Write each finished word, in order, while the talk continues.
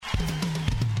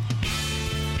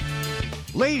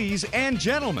Ladies and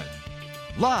gentlemen,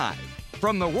 live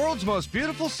from the world's most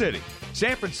beautiful city,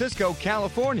 San Francisco,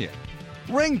 California,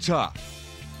 Ringtalk,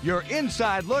 your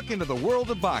inside look into the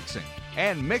world of boxing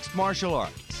and mixed martial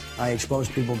arts. I expose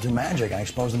people to magic. I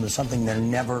expose them to something they're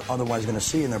never otherwise going to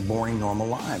see in their boring, normal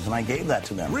lives, and I gave that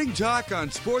to them. Ringtalk on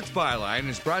Sports Byline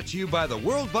is brought to you by the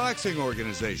World Boxing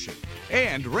Organization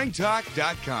and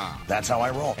Ringtalk.com. That's how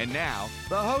I roll. And now,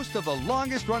 the host of the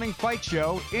longest-running fight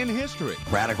show in history.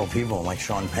 Radical people like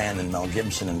Sean Penn and Mel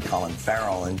Gibson and Colin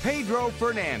Farrell and Pedro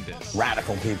Fernandez.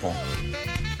 Radical people.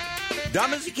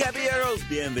 Damas y caballeros,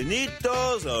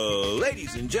 bienvenidos.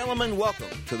 Ladies and gentlemen, welcome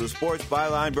to the Sports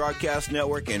Byline Broadcast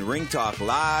Network and Ring Talk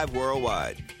Live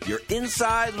Worldwide. Your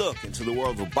inside look into the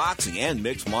world of boxing and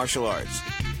mixed martial arts.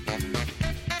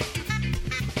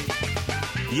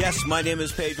 Yes, my name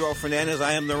is Pedro Fernandez.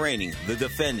 I am the reigning, the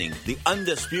defending, the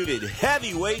undisputed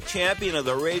heavyweight champion of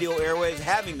the radio airwaves,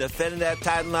 having defended that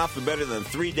title now for better than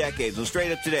 3 decades. And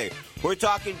straight up today, we're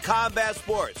talking combat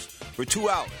sports for 2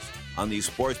 hours. On the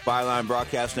Sports Byline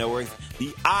Broadcast Network, the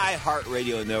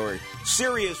iHeartRadio Network,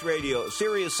 Sirius Radio,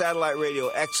 Sirius Satellite Radio,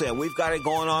 XM. We've got it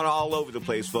going on all over the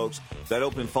place, folks. Got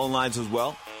open phone lines as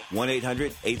well.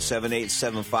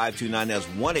 1-800-878-7529. That's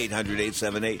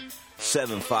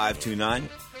 1-800-878-7529.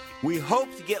 We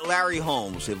hope to get Larry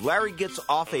Holmes. If Larry gets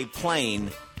off a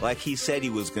plane like he said he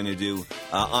was going to do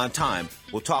on time,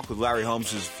 we'll talk with Larry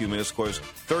Holmes in a few minutes. Of course,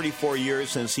 34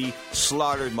 years since he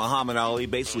slaughtered Muhammad Ali,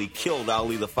 basically killed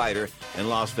Ali the fighter in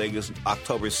Las Vegas,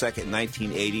 October 2nd,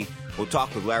 1980. We'll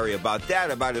talk with Larry about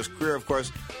that, about his career. Of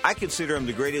course, I consider him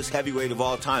the greatest heavyweight of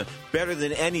all time, better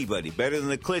than anybody, better than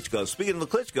the Klitschko's. Speaking of the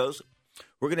Klitschko's,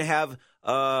 we're going to have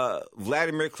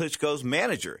Vladimir Klitschko's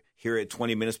manager here at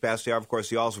 20 minutes past the hour. Of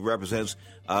course, he also represents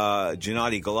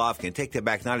Gennady Golovkin. Take that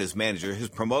back, not his manager, his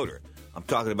promoter. I'm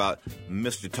talking about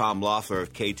Mr. Tom Loeffler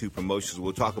of K2 Promotions.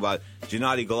 We'll talk about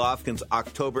Gennady Golovkin's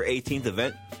October 18th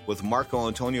event with Marco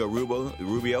Antonio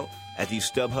Rubio at the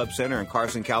StubHub Center in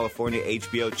Carson, California.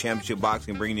 HBO Championship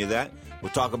Boxing bringing you that.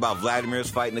 We'll talk about Vladimir's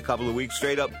fight in a couple of weeks.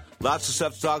 Straight up, lots of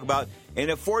stuff to talk about.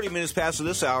 And at 40 minutes past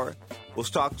this hour, we'll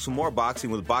talk some more boxing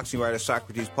with boxing writer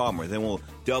Socrates Palmer. Then we'll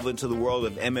delve into the world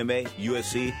of MMA,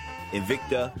 UFC,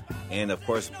 Invicta, and, of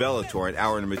course, Bellator in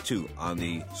hour number 2 on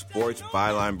the Sports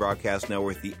Byline Broadcast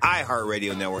Network, the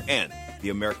iHeartRadio Network, and the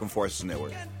American Forces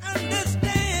Network.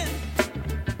 Understand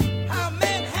how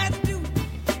man has to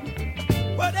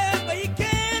whatever he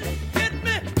can hit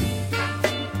me.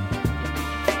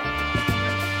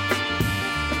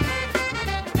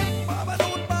 Baba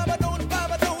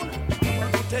don't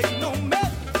take no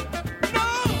mess.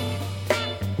 No,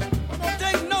 don't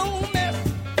take no mess.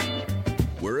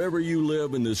 Wherever you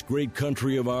live in this great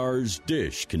country of ours,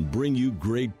 Dish can bring you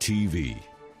great TV.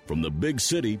 From the big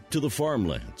city to the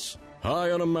farmlands,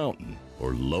 high on a mountain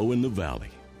or low in the valley,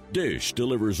 Dish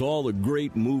delivers all the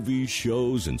great movies,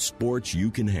 shows, and sports you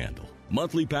can handle.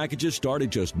 Monthly packages start at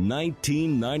just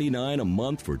 $19.99 a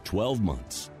month for 12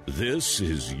 months. This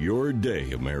is your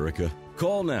day, America.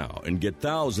 Call now and get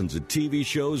thousands of TV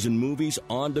shows and movies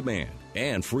on demand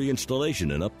and free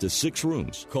installation in up to 6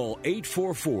 rooms. Call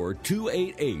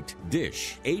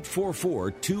 844-288-DISH.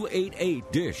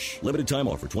 844-288-DISH. Limited time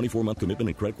offer. 24-month commitment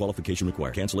and credit qualification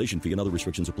required. Cancellation fee and other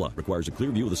restrictions apply. Requires a clear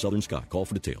view of the southern sky. Call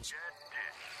for details.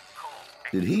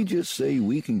 Did he just say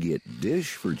we can get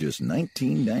Dish for just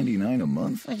 $19.99 a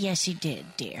month? Well, yes, he did,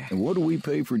 dear. And what do we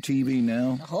pay for TV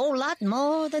now? A whole lot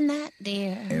more than that,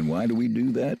 dear. And why do we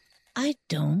do that? I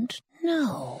don't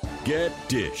know. Get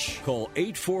Dish. Call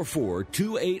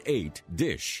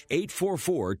 844-288-DISH.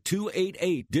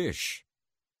 844-288-DISH.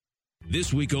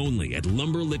 This week only at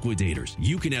Lumber Liquidators,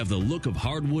 you can have the look of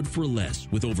hardwood for less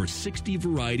with over 60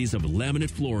 varieties of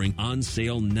laminate flooring on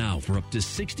sale now for up to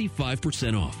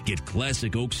 65% off. Get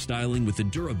classic oak styling with the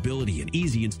durability and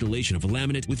easy installation of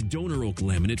laminate with donor oak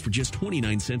laminate for just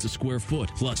 29 cents a square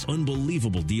foot, plus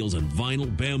unbelievable deals on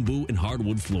vinyl, bamboo, and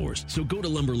hardwood floors. So go to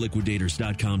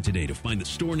lumberliquidators.com today to find the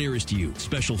store nearest you.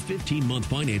 Special 15-month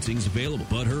financing is available.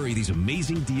 But hurry, these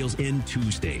amazing deals end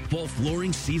Tuesday. Fall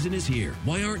flooring season is here.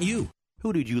 Why aren't you?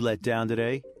 Who did you let down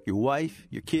today? Your wife?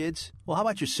 Your kids? Well, how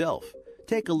about yourself?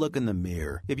 Take a look in the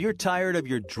mirror. If you're tired of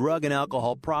your drug and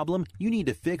alcohol problem, you need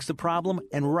to fix the problem,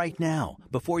 and right now,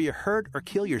 before you hurt or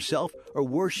kill yourself, or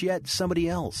worse yet, somebody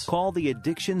else. Call the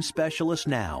addiction specialist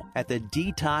now at the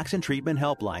Detox and Treatment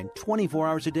Helpline, 24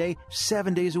 hours a day,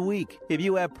 7 days a week. If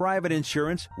you have private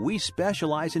insurance, we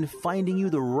specialize in finding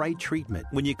you the right treatment.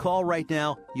 When you call right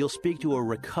now, you'll speak to a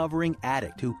recovering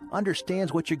addict who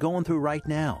understands what you're going through right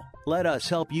now. Let us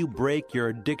help you break your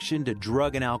addiction to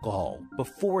drug and alcohol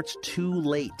before it's too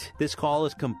late. This call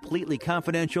is completely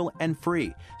confidential and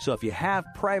free. So if you have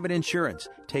private insurance,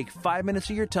 take 5 minutes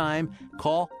of your time.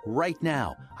 Call right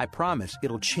now. I promise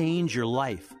it'll change your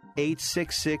life.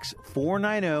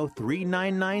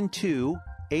 866-490-3992.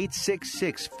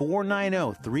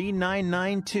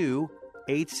 866-490-3992.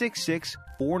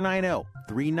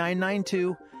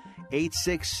 866-490-3992.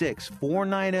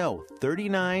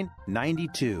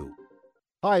 866-490-3992.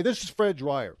 Hi, this is Fred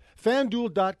Dreyer.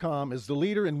 FanDuel.com is the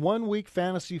leader in one-week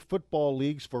fantasy football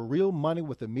leagues for real money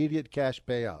with immediate cash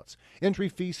payouts. Entry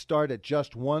fees start at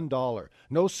just $1.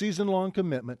 No season-long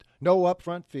commitment, no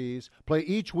upfront fees. Play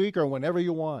each week or whenever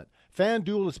you want.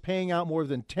 FanDuel is paying out more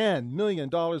than $10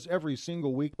 million every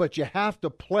single week, but you have to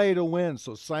play to win,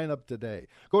 so sign up today.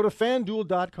 Go to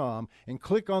FanDuel.com and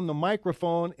click on the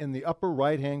microphone in the upper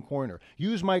right-hand corner.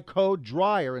 Use my code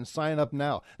DRYER and sign up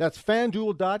now. That's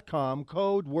FanDuel.com,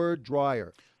 code word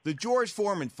DRYER. The George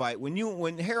Foreman fight, when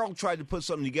Harold tried to put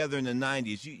something together in the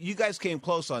 90s, you guys came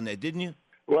close on that, didn't you?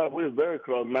 Well, we were very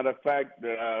close. Matter of fact,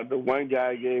 the one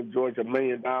guy gave George $1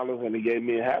 million, and he gave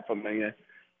me $500,000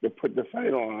 to put the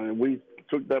fight on. And we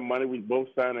took that money. We both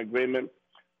signed an agreement.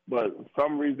 But for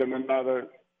some reason or another,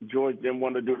 George didn't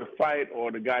want to do the fight,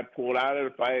 or the guy pulled out of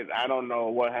the fight. I don't know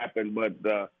what happened, but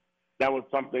that was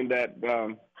something that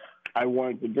I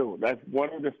wanted to do. That's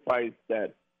one of the fights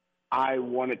that I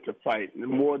wanted to fight.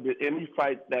 More than any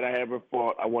fight that I ever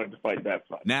fought, I wanted to fight that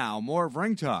fight. Now, more of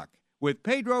Ring Talk with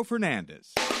Pedro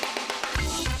Fernandez.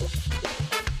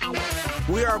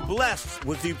 We are blessed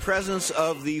with the presence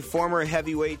of the former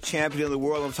heavyweight champion of the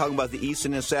world. I'm talking about the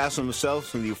Eastern Assassin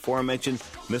himself, and the aforementioned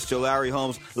Mr. Larry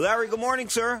Holmes. Larry, good morning,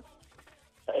 sir.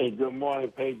 Hey, good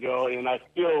morning, Pedro. And I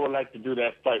still would like to do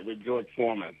that fight with George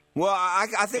Foreman. Well, I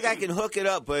think I can hook it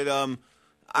up, but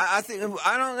I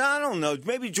don't know.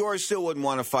 Maybe George still wouldn't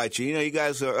want to fight you. You know, you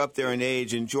guys are up there in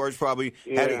age, and George probably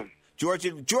George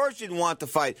didn't want to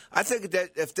fight. I think that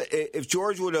if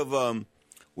George would have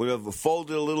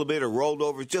folded a little bit or rolled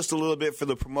over just a little bit for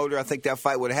the promoter, I think that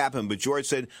fight would have happened. But George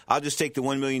said, "I'll just take the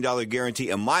 $1 million guarantee,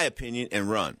 in my opinion, and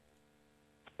run."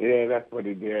 Yeah, that's what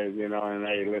he did. You know, and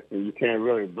hey, listen, you can't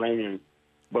really blame him.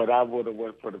 But I would have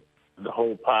went for the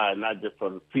whole pie, not just for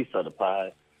the piece of the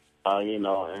pie. You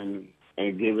know, and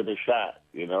give it a shot,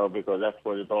 you know, because that's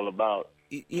what it's all about.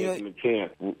 Taking a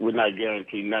chance. We're not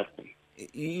guaranteed nothing.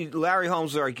 Larry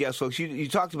Holmes is our guest, folks. You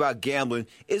talked about gambling.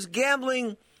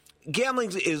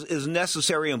 Gambling is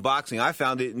necessary in boxing. I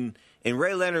found it, and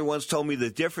Ray Leonard once told me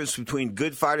the difference between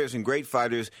good fighters and great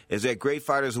fighters is that great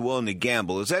fighters are willing to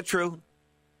gamble. Is that true?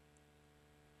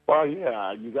 Well,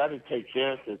 yeah, you got to take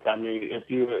chances. I mean, if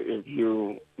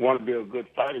you want to be a good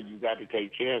fighter, you got to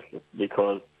take chances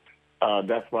because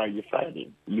that's why you're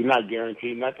fighting. You're not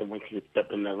guaranteed nothing once you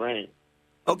step in the ring.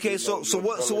 Okay, so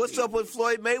what's up with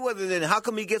Floyd Mayweather then? How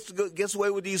come he gets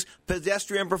away with these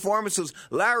pedestrian performances?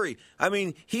 Larry, I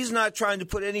mean, he's not trying to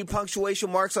put any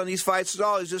punctuation marks on these fights at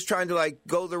all. He's just trying to,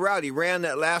 go the route. He ran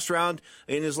that last round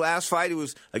in his last fight. It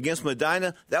was against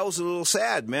Medina. That was a little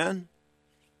sad, man.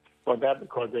 Well, that's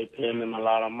because they're paying him a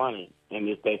lot of money. And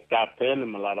if they stop paying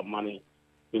him a lot of money,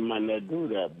 he might not do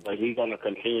that. But he's going to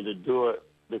continue to do it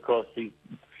because they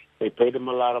paid him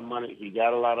a lot of money. He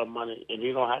got a lot of money, and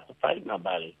he don't have to fight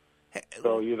nobody.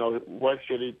 So, you know, what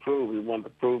should he prove? He wants to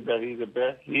prove that he's the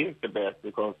best. He is the best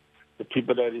because the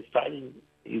people that he's fighting,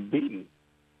 he's beating.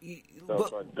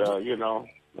 But you know,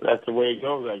 that's the way it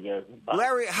goes, I guess.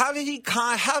 Larry, how did he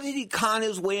con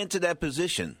his way into that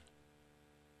position?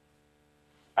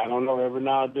 I don't know. Every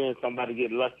now and then somebody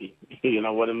get lucky. You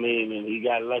know what I mean? And he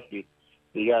got lucky.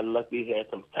 He had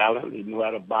some talent. He knew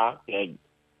how to box.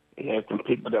 He had some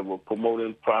people that were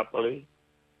promoting properly,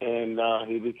 and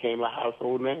he became a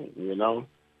household name, you know.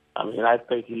 I mean, I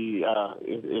think he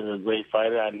is a great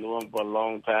fighter. I knew him for a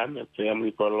long time, his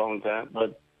family for a long time.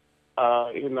 But,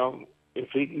 you know,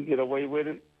 if he can get away with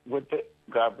it,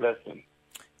 God bless him.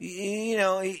 You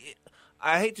know,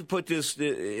 I hate to put this,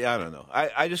 I don't know.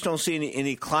 I just don't see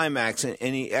any climax,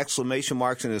 any exclamation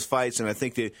marks in his fights, and I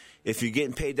think that if you're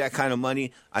getting paid that kind of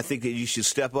money, I think that you should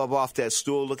step up off that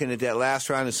stool looking at that last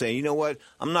round and say, you know what,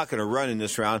 I'm not going to run in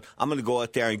this round. I'm going to go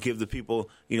out there and give the people,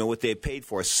 you know, what they paid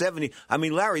for. I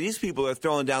mean, Larry, these people are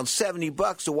throwing down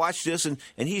 $70 to watch this, and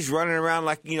he's running around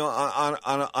like, you know,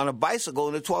 on a bicycle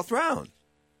in the 12th round.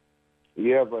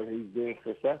 Yeah, but he's being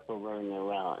successful running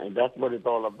around, and that's what it's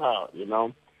all about, you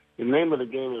know. The name of the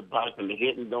game is boxing. The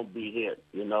hit and don't be hit.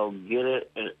 You know, get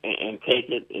it and take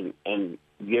it and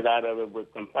get out of it with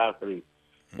some facility.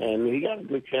 And he got a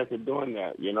good chance of doing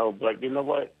that, you know. But you know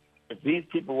what? If these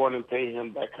people want to pay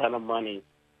him that kind of money,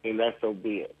 and that's so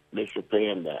be it. They should pay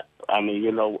him that. I mean,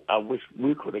 you know, I wish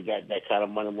we could have got that kind of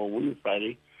money when we were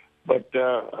fighting, but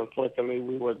unfortunately,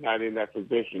 we was not in that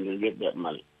position to get that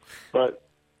money. But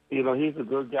you know, he's a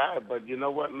good guy. But you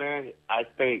know what, man? I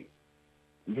think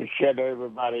to shut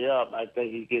everybody up, I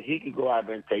think he could go out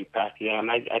there and take Pacquiao.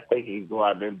 I think he can go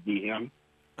out there and beat him.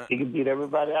 He can beat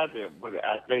everybody out there, but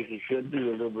I think he should do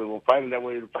a little bit more fighting. That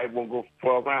way the fight won't go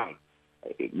for 12 rounds.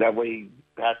 That way he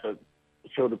has to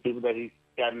show the people that he's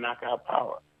got knockout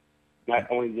power.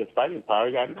 Not only just fighting power,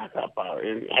 he got knockout power.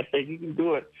 And I think he can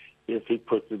do it if he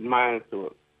puts his mind to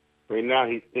it. Right now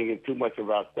he's thinking too much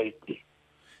about safety.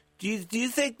 Do you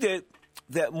think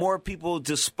that more people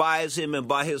despise him and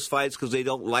buy his fights because they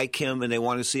don't like him and they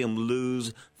want to see him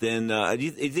lose than do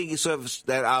you think it's sort of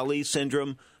that Ali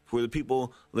syndrome where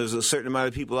there's a certain amount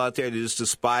of people out there that just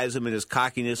despise him and his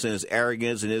cockiness and his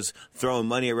arrogance and his throwing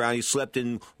money around. He slept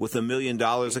in with $1 million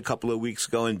a couple of weeks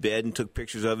ago in bed and took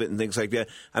pictures of it and things like that.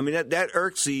 I mean, that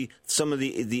irks some of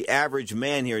the average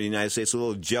man here in the United States, a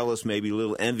little jealous, maybe a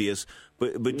little envious.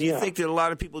 But do you think that a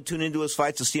lot of people tune into his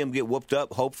fights to see him get whooped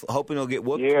up, hoping he'll get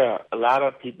whooped? Yeah, a lot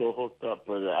of people hooked up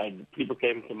with it. People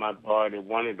came to my bar. They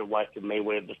wanted to watch the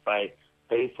Mayweather fight,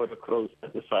 pay for the clothes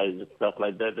exercises and stuff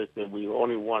like that. They said, we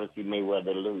only want to see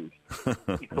Mayweather lose.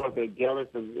 Because they're jealous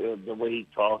of the way he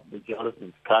talks, they're jealous of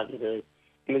his cockiness,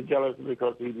 and they're jealous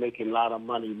because he's making a lot of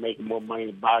money, making more money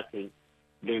in boxing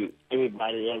than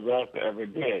anybody else ever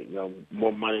did. You know,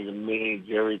 more money than me,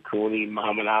 Jerry Cooney,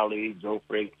 Muhammad Ali, Joe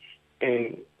Frazier,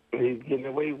 and he's getting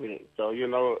away with it. So, you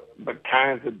know, but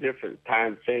times are different.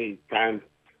 Times change.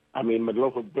 I mean, my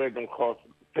loaf of bread don't cost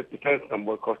 50 cents no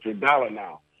more. It costs you $1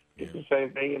 now. It's the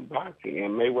same thing in boxing,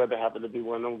 and Mayweather happened to be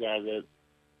one of them guys that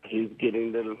he's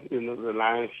getting the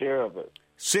lion's share of it.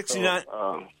 69.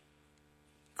 So,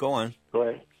 go on. Go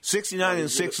ahead.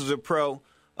 69-6 as a pro,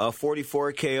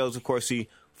 44 KOs. Of course, the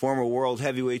former world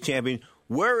heavyweight champion.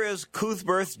 Where is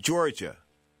Cuthbert, Georgia?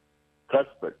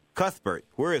 Cuthbert.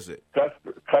 Where is it?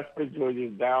 Cuthbert, Georgia,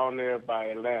 is down there by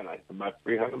Atlanta. It's about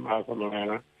 300 miles from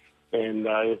Atlanta, and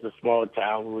it's a small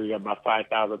town where we got about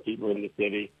 5,000 people in the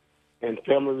city. And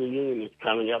family reunion is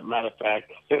coming up, matter of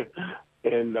fact,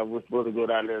 and we're supposed to go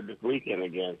down there this weekend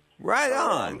again. Right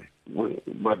on.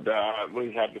 But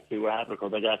we have to see what happens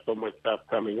because I got so much stuff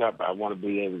coming up I want to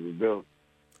be able to do.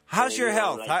 How's your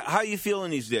health? How are you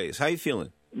feeling these days? How are you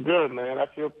feeling? Good, man. I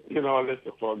feel,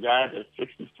 listen, for a guy that's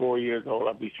 64 years old,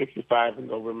 I'll be 65 in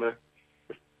November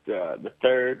the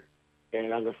 3rd,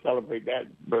 and I'm going to celebrate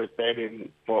that birthday.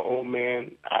 And for an old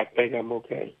man, I think I'm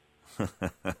okay.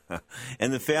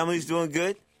 And the family's doing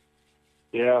good?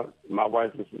 Yeah, my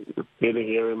wife is sitting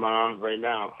here in my arms right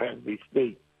now as we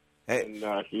speak. Hey.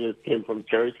 And she just came from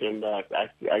church, and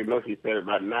I know she said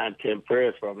about 9-10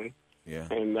 prayers for me. Yeah.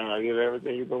 And,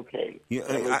 everything is okay.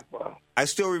 Yeah, I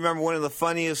still remember one of the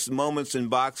funniest moments in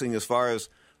boxing as far as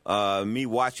me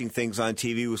watching things on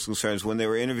TV was concerned when they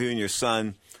were interviewing your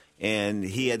son, and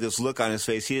he had this look on his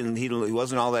face. He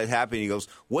wasn't all that happy. He goes,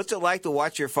 "What's it like to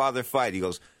watch your father fight?" He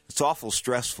goes, "It's awful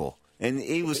stressful." And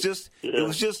he was just,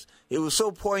 it was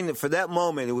so poignant for that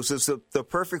moment. It was just the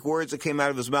perfect words that came out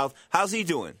of his mouth. How's he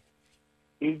doing?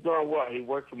 He's doing well. He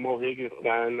works for Mohegan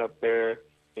Sun up there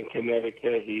in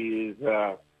Connecticut. He's,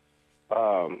 the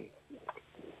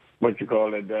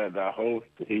host.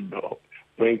 He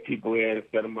brings people in and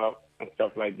set them up and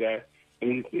stuff like that.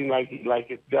 And he seems like he likes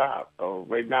his job. So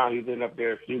right now he's been up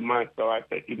there a few months, so I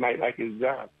think he might like his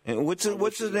job. And what's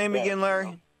his name again,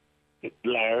 Larry?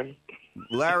 Larry.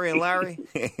 Larry and Larry?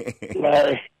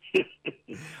 Larry. He's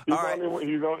All right.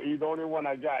 He's the only one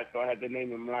I got, so I had to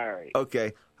name him Larry.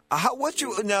 Okay.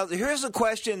 Now, here's a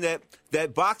question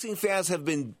that boxing fans they've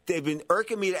been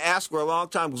irking me to ask for a long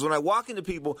time, because when I walk into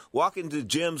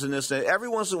gyms and this, and every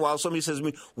once in a while somebody says to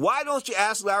me, "Why don't you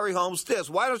ask Larry Holmes this?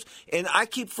 Why don't?" And I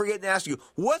keep forgetting to ask you,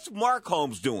 what's Mark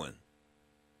Holmes doing?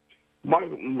 Mark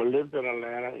lives in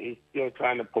Atlanta. He's still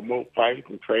trying to promote fights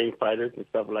and train fighters and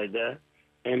stuff like that.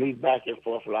 And he's back and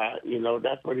forth a lot.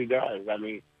 That's what he does. I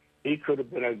mean, he could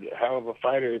have been a hell of a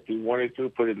fighter if he wanted to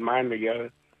put his mind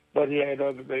together. But he had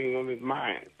other things on his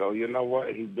mind. So you know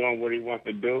what? He's doing what he wants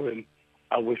to do, and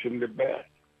I wish him the best.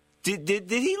 Did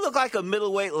he look like a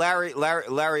middleweight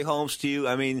Larry Holmes to you?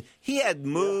 I mean, he had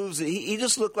moves. Yeah. He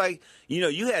just looked like,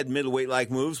 you had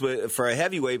middleweight-like moves but for a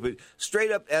heavyweight. But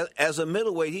straight up as a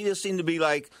middleweight, he just seemed to be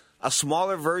like a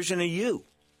smaller version of you.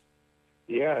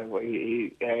 Yeah, well,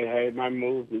 he had my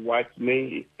moves. He watched me.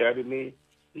 He studied me.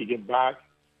 He could box.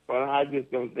 Well, I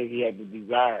just don't think he had the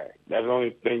desire. That's the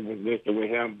only thing was missing with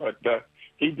him. But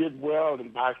he did well in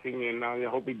boxing, and I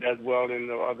hope he does well in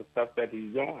the other stuff that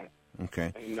he's doing.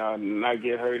 Okay. And not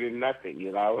get hurt in nothing.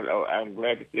 You know, I'm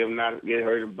glad to see him not get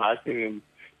hurt in boxing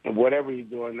and whatever he's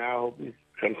doing now. I hope he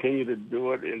continue to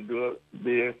do it and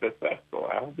being successful.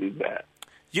 I hope he's that.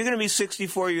 You're going to be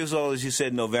 64 years old, as you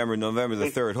said, November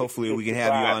the 3rd. Hopefully we can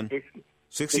have you on.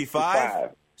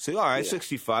 65? So, all right,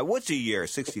 65. What's a year?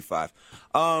 65.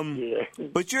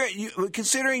 But you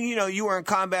considering, you were in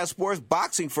combat sports,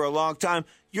 boxing for a long time,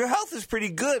 your health is pretty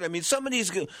good. I mean, some of these,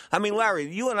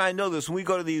 Larry, you and I know this. When we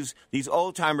go to these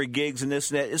old-timer gigs and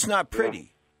this and that, it's not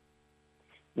pretty.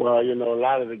 Yeah. Well, a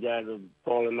lot of the guys are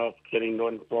falling off, Kenny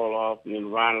Norton fall off,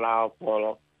 and Ron Lyle fall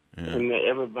off. Yeah. And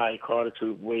everybody, Carter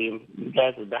Troop Williams, you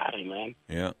guys are dying, man.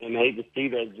 Yeah. And I hate to see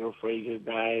that Joe Frazier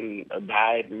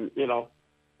died, and,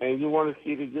 and you want to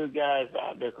see the good guys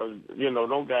out there because,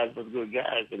 those guys are good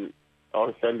guys, and all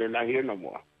of a sudden they're not here no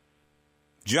more.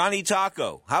 Johnny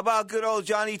Taco. How about good old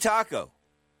Johnny Taco?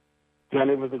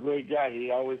 Johnny was a great guy.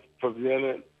 He always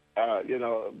presented, a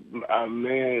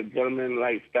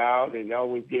gentleman-like style. They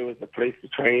always gave us a place to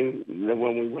train.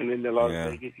 When we went into Las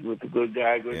Vegas, he was a good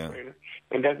guy, good trainer.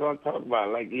 And that's what I'm talking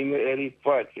about. Like, even Eddie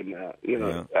Futch and,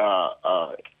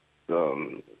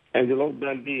 Angelo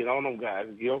Dundee and all them guys,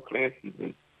 Gil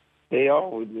Clancy, they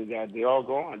all were good guys. They all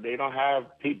gone. They don't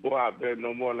have people out there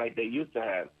no more like they used to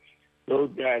have. Those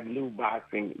guys knew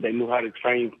boxing. They knew how to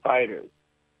train fighters.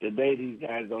 Today, these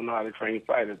guys don't know how to train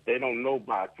fighters. They don't know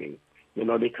boxing.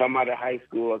 They come out of high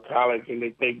school or college and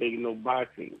they think they know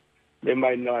boxing. They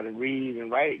might know how to read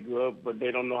and write good, but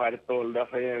they don't know how to throw a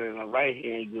left hand and a right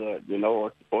hand good,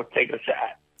 or take a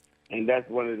shot. And that's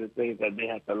one of the things that they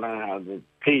have to learn how to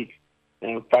teach.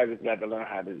 And fighters got to learn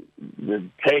how to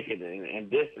take it and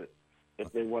dish it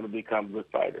if they want to become good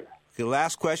fighters. The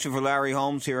last question for Larry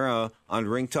Holmes here on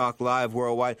Ring Talk Live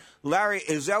Worldwide. Larry,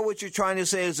 is that what you're trying to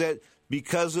say, is that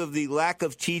because of the lack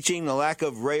of teaching, the lack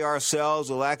of Ray Arcells,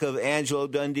 the lack of Angelo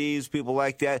Dundees, people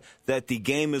like that the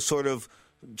game is sort of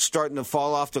starting to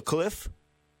fall off the cliff?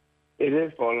 It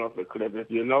is falling off the cliff.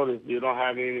 If you notice, you don't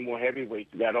have any more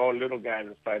heavyweights. You got all little guys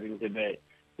that's fighting today.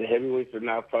 The heavyweights are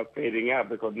now fading out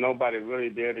because nobody really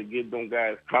there to give them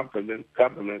guys compliments.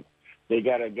 They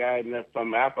got a guy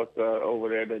from Africa over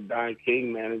there that Don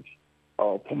King managed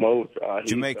or promotes.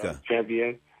 Jamaica.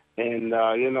 Champion. And,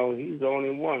 he's the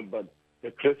only one. But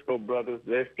the Klitschko brothers,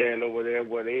 they stand over there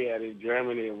where they at in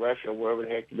Germany and Russia, wherever the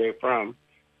heck they're from.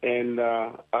 And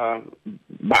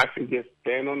boxing just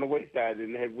stand on the wayside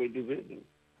in the heavyweight division.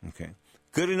 Okay.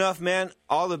 Good enough, man.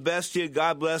 All the best to you.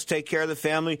 God bless. Take care of the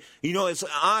family. It's an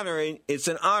honor. It's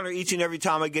an honor each and every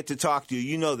time I get to talk to you.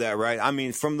 You know that, right? I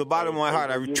mean, from the bottom of my heart,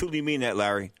 I truly mean that,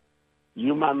 Larry.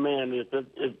 You, my man. If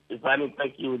I didn't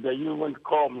think you were there, you wouldn't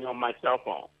call me on my cell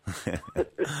phone.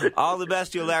 All the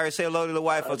best to you, Larry. Say hello to the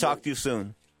wife. I'll talk to you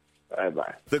soon.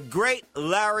 Bye-bye. The great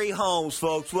Larry Holmes,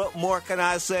 folks. What more can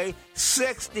I say?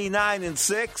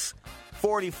 69-6,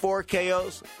 44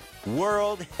 KOs,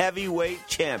 world heavyweight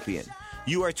champion.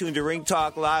 You are tuned to Ring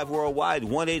Talk Live Worldwide,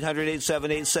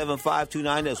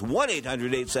 1-800-878-7529. That's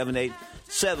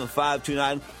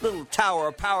 1-800-878-7529. Little tower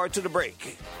of power to the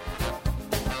break.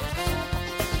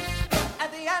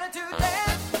 At the Attitude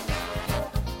Dance,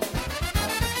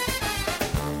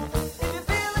 if you're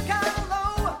feeling kind of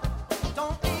low,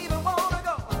 don't even want to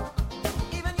go.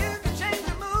 Even you can change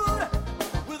your mood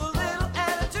with a little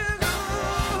attitude.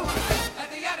 At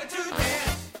the Attitude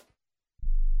Dance.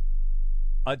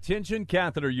 Attention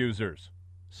catheter users.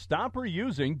 Stop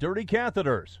reusing dirty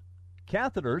catheters.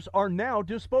 Catheters are now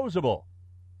disposable.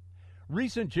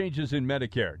 Recent changes in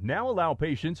Medicare now allow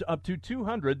patients up to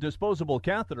 200 disposable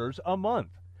catheters a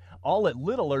month, all at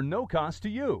little or no cost to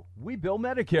you. We bill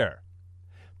Medicare.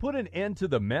 Put an end to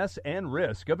the mess and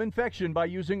risk of infection by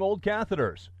using old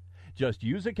catheters. Just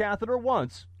use a catheter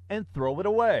once and throw it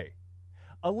away.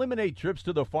 Eliminate trips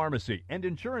to the pharmacy and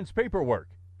insurance paperwork.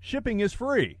 Shipping is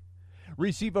free.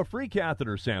 Receive a free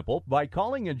catheter sample by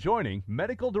calling and joining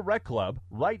Medical Direct Club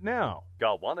right now.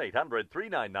 Call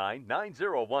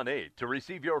 1-800-399-9018 to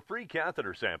receive your free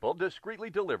catheter sample discreetly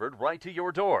delivered right to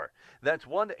your door. That's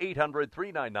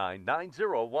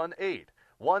 1-800-399-9018.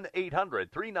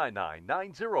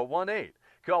 1-800-399-9018.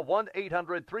 Call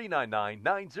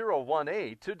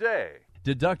 1-800-399-9018 today.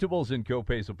 Deductibles and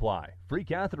copays apply. Free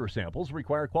catheter samples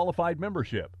require qualified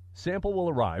membership. Sample will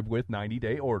arrive with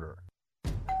 90-day order.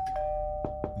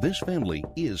 This family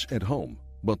is at home,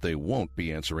 but they won't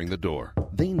be answering the door.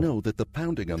 They know that the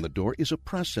pounding on the door is a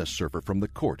process server from the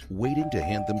court waiting to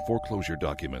hand them foreclosure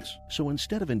documents. So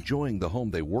instead of enjoying the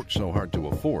home they worked so hard to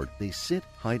afford, they sit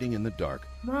hiding in the dark.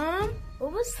 Mom,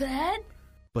 what was that?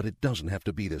 But it doesn't have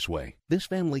to be this way. This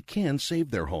family can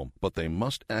save their home, but they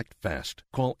must act fast.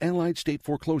 Call Allied State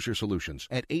Foreclosure Solutions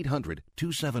at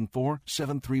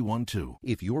 800-274-7312.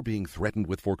 If you're being threatened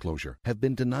with foreclosure, have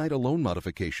been denied a loan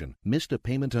modification, missed a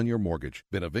payment on your mortgage,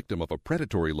 been a victim of a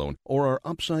predatory loan, or are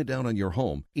upside down on your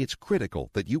home, it's critical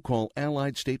that you call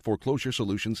Allied State Foreclosure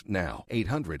Solutions now.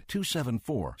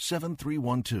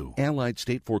 800-274-7312. Allied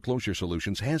State Foreclosure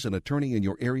Solutions has an attorney in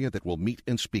your area that will meet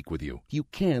and speak with you. You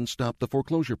can stop the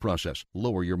foreclosure process,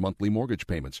 lower your monthly mortgage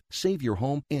payments, save your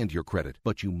home and your credit,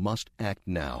 but you must act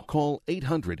now. Call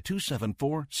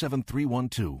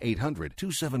 800-274-7312.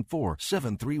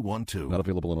 800-274-7312. Not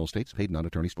available in all states. Paid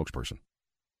non-attorney spokesperson.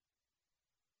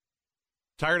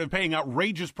 Tired of paying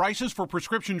outrageous prices for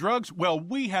prescription drugs? Well,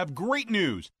 we have great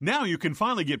news. Now you can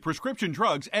finally get prescription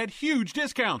drugs at huge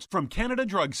discounts from Canada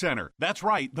Drug Center. That's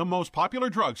right, the most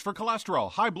popular drugs for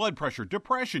cholesterol, high blood pressure,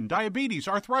 depression, diabetes,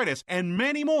 arthritis, and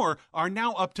many more are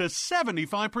now up to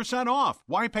 75% off.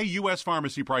 Why pay U.S.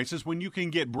 pharmacy prices when you can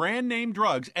get brand name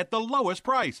drugs at the lowest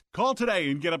price? Call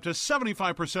today and get up to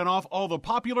 75% off all the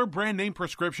popular brand name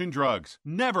prescription drugs.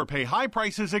 Never pay high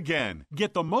prices again.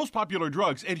 Get the most popular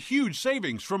drugs at huge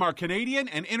savings from our Canadian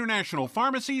and international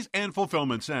pharmacies and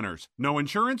fulfillment centers. No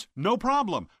insurance? No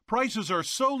problem. Prices are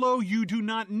so low you do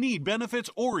not need benefits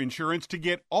or insurance to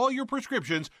get all your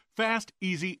prescriptions fast,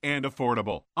 easy, and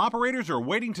affordable. Operators are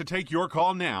waiting to take your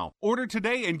call now. Order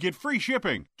today and get free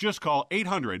shipping. Just call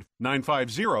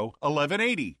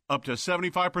 800-950-1180. Up to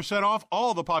 75% off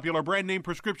all the popular brand name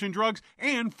prescription drugs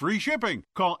and free shipping.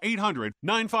 Call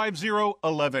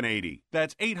 800-950-1180.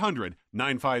 That's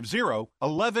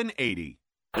 800-950-1180.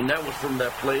 And that was from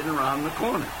that plane around the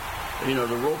corner. You know,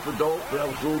 the rope-a-dope, that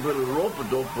was a little bit of the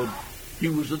rope-a-dope, but he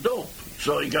was a dope,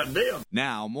 so he got nailed.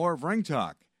 Now, more of Ring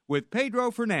Talk with Pedro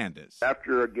Fernandez.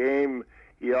 After a game,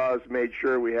 he always made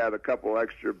sure we had a couple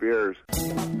extra beers.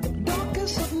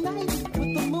 Darkest of night with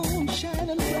the moon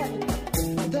shining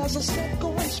bright. There's a set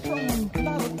going strong, a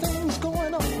lot of things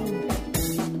going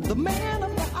on. The man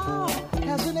of the hour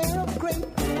has an air of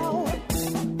great power.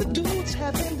 The dudes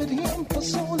have envied him for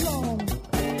so long.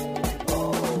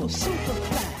 Oh,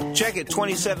 Superfly. Check it,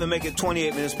 27, make it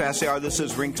 28 minutes past the hour. This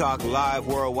is Ring Talk live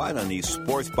worldwide on the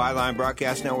Sports Byline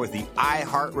Broadcast Network, the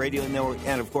iHeartRadio Network,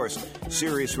 and, of course,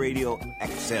 Sirius Radio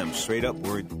XM. Straight up,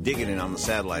 we're digging it on the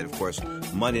satellite, of course.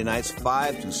 Monday nights,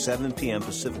 5 to 7 p.m.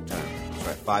 Pacific time. That's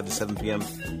right, 5 to 7 p.m.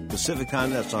 Pacific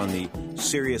time. That's on the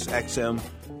Sirius XM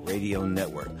Radio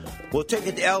Network. We'll take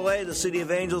it to L.A., the City of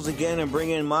Angels, again, and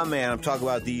bring in my man. I'm talking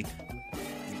about the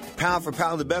pound for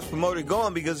pound, the best promoter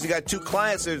going, because he got two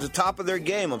clients that are at the top of their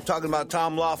game. I'm talking about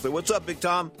Tom Loeffler. What's up, Big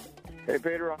Tom? Hey,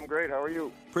 Pedro, I'm great. How are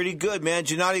you? Pretty good, man.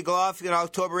 Gennady Golovkin,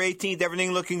 October 18th.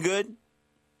 Everything looking good?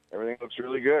 Everything looks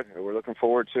really good. We're looking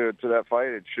forward to that fight.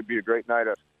 It should be a great night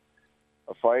of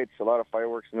fights, a lot of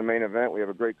fireworks in the main event. We have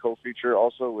a great co-feature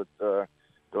also with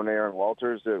Donaire and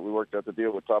Walters that we worked out the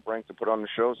deal with Top Rank to put on the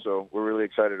show, so we're really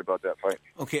excited about that fight.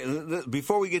 Okay,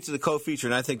 before we get to the co-feature,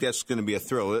 and I think that's going to be a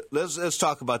thrill, let's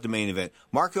talk about the main event.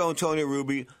 Marco Antonio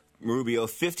Rubio,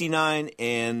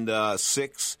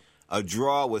 59-6, a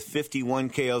draw with 51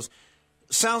 KOs.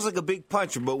 Sounds like a big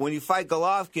puncher, but when you fight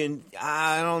Golovkin,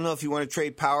 I don't know if you want to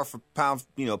trade power for pound,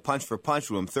 punch for punch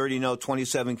with him. 30-0,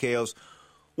 27 KOs.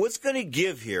 What's going to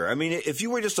give here? I mean, if you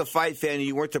were just a fight fan and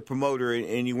you weren't the promoter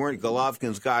and you weren't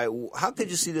Golovkin's guy, how could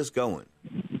you see this going?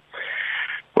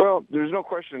 Well, there's no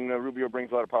question Rubio brings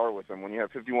a lot of power with him. When you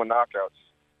have 51 knockouts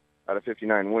out of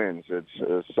 59 wins, there's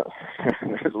a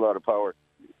lot of power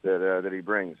that he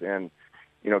brings. And,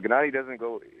 Gennady doesn't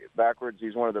go backwards.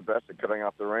 He's one of the best at cutting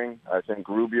off the ring. I think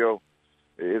Rubio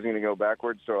is going to go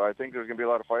backwards. So I think there's going to be a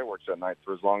lot of fireworks that night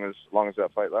for as long as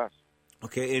that fight lasts.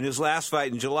 Okay, in his last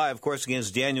fight in July, of course,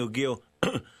 against Daniel Gill,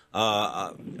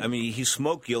 he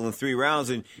smoked Gill in 3 rounds,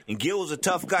 and Gill was a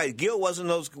tough guy. Gill had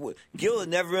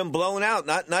never been blown out,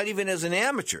 not even as an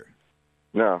amateur.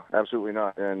 No, absolutely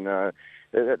not. And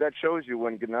that shows you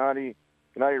when Gennady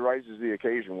rises to the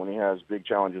occasion when he has big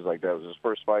challenges like that. It was his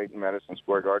first fight in Madison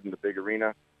Square Garden, the big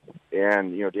arena,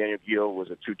 and Daniel Gill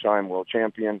was a 2-time world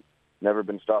champion. Never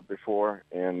been stopped before,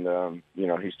 and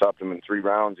he stopped him in 3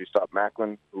 rounds. He stopped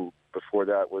Macklin, who before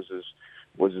that was his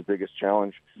biggest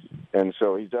challenge, and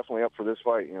so he's definitely up for this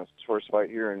fight. It's his first fight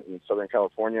here in Southern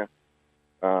California.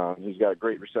 He's got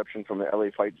great reception from the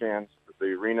LA fight fans. The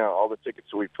arena, all the tickets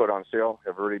that we put on sale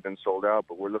have already been sold out,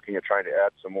 but we're looking at trying to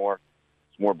add some more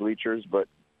bleachers. But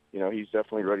he's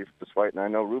definitely ready for this fight, and I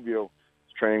know Rubio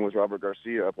training with Robert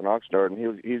Garcia up in Oxnard, and he's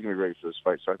going to be ready for this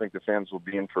fight. So I think the fans will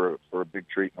be in for a big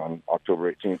treat on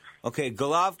October 18th. Okay,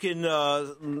 Golovkin,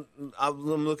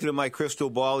 I'm looking at my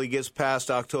crystal ball. He gets past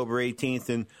October 18th,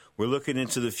 and we're looking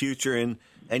into the future. And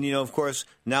And, of course,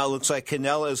 now it looks like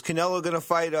Canelo. Is Canelo going to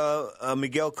fight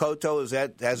Miguel Cotto?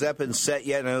 Has that been set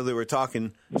yet? I know they were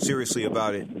talking seriously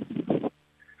about it.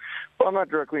 Well, I'm not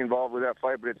directly involved with that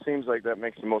fight, but it seems like that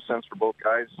makes the most sense for both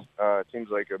guys. It seems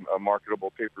like a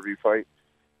marketable pay-per-view fight.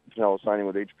 Canelo signing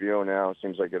with HBO now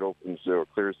seems like it opens or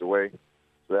clears the way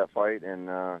for that fight, and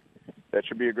that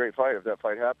should be a great fight. If that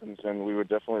fight happens, then we would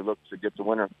definitely look to get the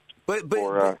winner.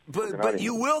 But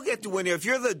you will get the winner if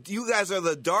you guys are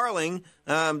the darling.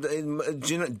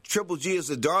 Triple G is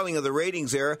the darling of the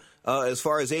ratings there as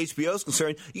far as HBO is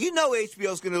concerned.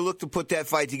 HBO is going to look to put that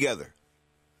fight together.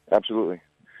 Absolutely,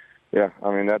 yeah.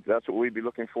 I mean that's what we'd be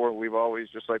looking for. We've always,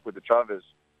 just like with the Chavez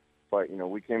fight,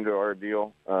 we came to our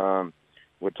deal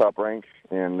with Top Rank,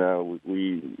 and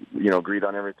we agreed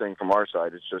on everything from our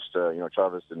side. It's just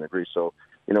Chavez didn't agree, so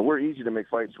we're easy to make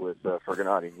fights with for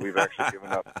Gennady. We've actually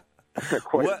given up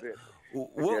quite a bit.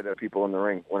 We had people in the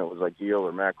ring when it was like Gil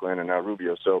or Macklin and now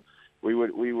Rubio. So we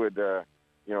would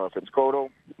if it's Cotto,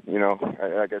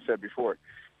 like I said before,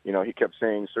 he kept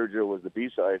saying Sergio was the B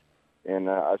side, and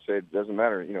I said it doesn't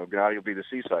matter. Gennady will be the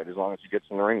C side as long as he gets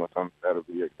in the ring with him. That'll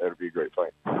be a great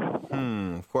fight.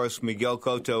 Of course, Miguel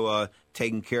Cotto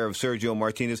taking care of Sergio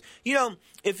Martinez.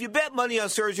 If you bet money on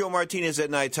Sergio Martinez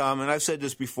at night, Tom, and I've said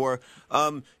this before,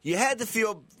 you had to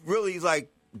feel really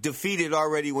like defeated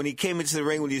already when he came into the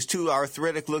ring with these two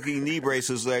arthritic-looking knee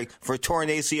braces for torn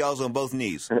ACLs on both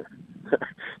knees.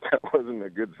 That wasn't a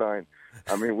good sign.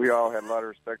 I mean, we all had a lot of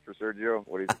respect for Sergio,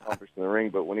 what he's accomplished in the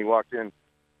ring, but when he walked in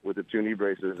with the two knee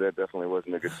braces, that definitely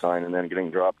wasn't a good sign. And then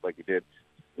getting dropped like he did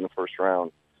in the first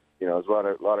round, there's a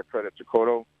lot of credit to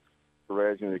Cotto for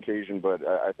rising to the occasion, but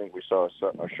I think we saw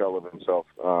a shell of himself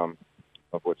of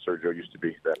what Sergio used to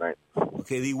be that night.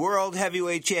 Okay, the world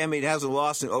heavyweight champion hasn't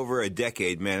lost in over a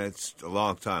decade, man. It's a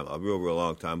long time, a real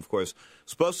long time. Of course,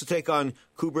 supposed to take on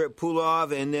Kubrat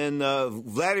Pulev, and then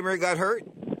Vladimir got hurt?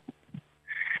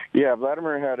 Yeah,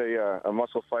 Vladimir had a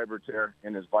muscle fiber tear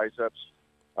in his biceps.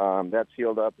 That's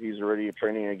healed up. He's already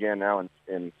training again now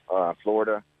in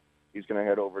Florida. He's going to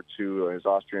head over to his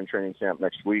Austrian training camp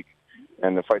next week,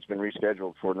 and the fight's been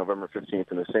rescheduled for November 15th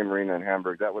in the same arena in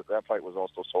Hamburg. That fight was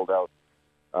also sold out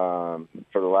for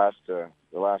the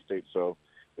last date, so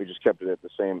we just kept it at the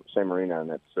same arena,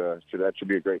 and that should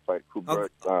be a great fight. Kubrat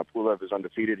Pulev is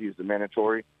undefeated; he's the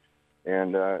mandatory,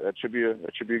 and that should be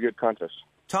a good contest.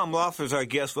 Tom Loeffler is our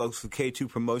guest, folks, for K2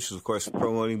 Promotions, of course,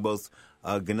 promoting both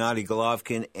Gennady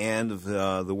Golovkin and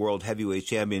the world heavyweight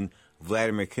champion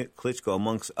Vladimir Klitschko,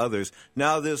 amongst others.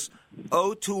 Now, this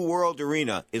O2 World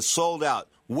Arena is sold out.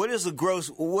 What is the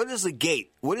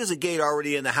gate? What is the gate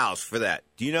already in the house for that?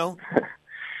 Do you know?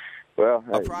 Well,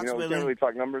 we can't really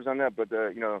talk numbers on that, but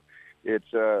it's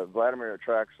Vladimir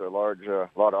attracts a large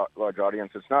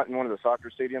audience. It's not in one of the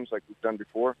soccer stadiums like we've done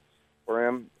before for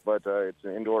him, but it's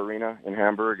an indoor arena in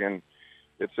Hamburg, and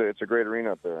it's a great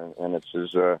arena up there, and it's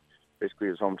basically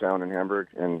his hometown in Hamburg,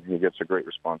 and he gets a great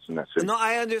response in that city. No,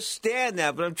 I understand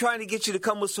that, but I'm trying to get you to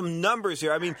come with some numbers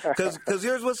here. I mean, because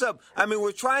here's what's up. I mean,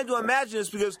 we're trying to imagine this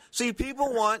because, see,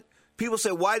 people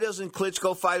say, why doesn't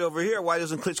Klitschko fight over here? Why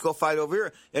doesn't Klitschko fight over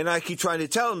here? And I keep trying to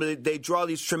tell them that they draw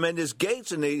these tremendous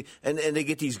gates and they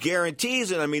get these guarantees.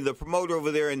 And I mean, the promoter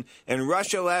over there in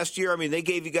Russia last year, I mean, they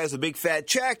gave you guys a big fat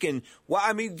check. And well,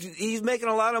 I mean, he's making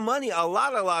a lot of money, a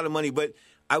lot of money. But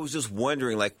I was just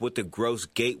wondering, like, what the gross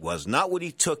gate was, not what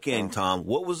he took in, Tom.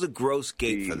 What was the gross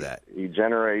gate for that? He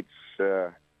generates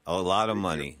a lot of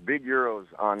money. Big euros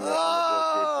on the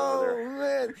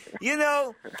man.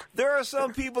 There are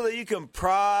some people that you can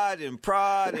prod, and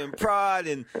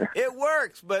it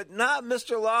works, but not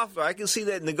Mr. Loeffler. I can see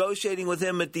that negotiating with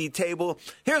him at the table.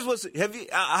 Here's have you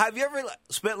ever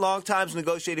spent long times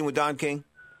negotiating with Don King?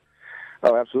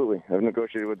 Oh, absolutely. I've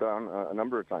negotiated with Don a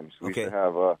number of times. We used to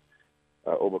have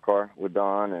Obakar with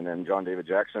Don, and then John David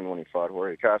Jackson when he fought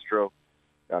Jorge Castro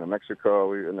down in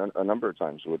Mexico, a number of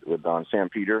times with Don. Sam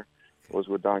Peter was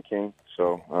with Don King.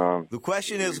 So the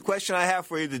question I have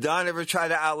for you: did Don ever try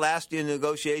to outlast you in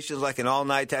negotiations, like an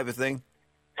all-night type of thing?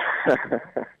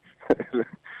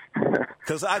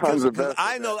 Because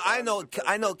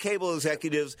I know cable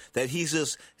executives that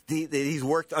he's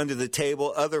worked under the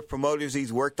table. Other promoters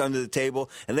he's worked under the table,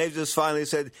 and they've just finally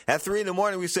said at 3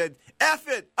 a.m. we said, "F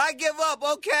it, I give up."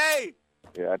 Okay.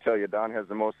 Yeah, I tell you, Don has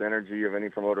the most energy of any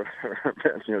promoter.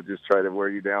 Just try to wear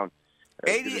you down.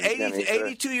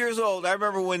 82 years old. I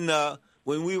remember when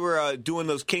we were doing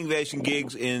those King Vacation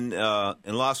gigs in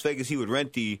Las Vegas, he would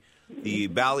rent the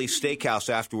Bally Steakhouse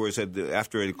afterwards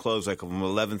after it had closed, like from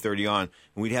 11:30 on,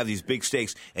 and we'd have these big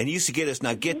steaks. And he used to get us,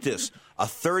 now get this, a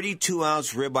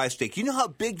 32-ounce ribeye steak. You know how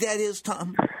big that is,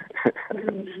 Tom?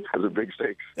 Those are big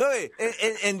steaks. Hey,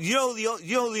 and you know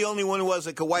the only one who was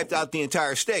that could wipe out the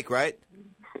entire steak, right?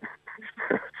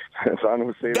 Don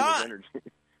was saving his energy.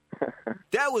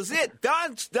 That was it.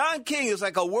 Don King is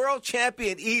like a world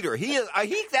champion eater.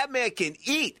 That man can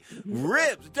eat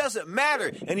ribs. It doesn't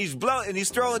matter. And he's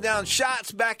throwing down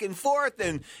shots back and forth,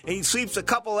 and he sleeps a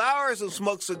couple hours and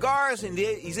smokes cigars, and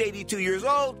he's 82 years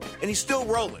old, and he's still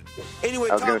rolling. Anyway,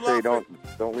 I was going to say, Loeffler,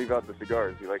 don't leave out the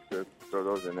cigars. He likes to throw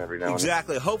those in every now and then.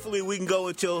 Exactly. Hopefully we can go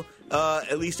until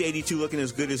at least 82 looking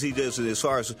as good as he does as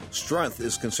far as strength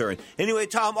is concerned. Anyway,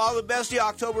 Tom, all the best to you.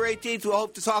 October 18th, we'll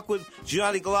hope to talk with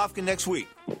Gennady Golovkin next week.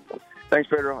 Thanks,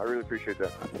 Pedro. I really appreciate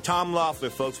that. Tom Loeffler,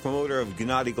 folks, promoter of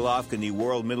Gennady Golovkin, the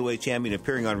world middleweight champion,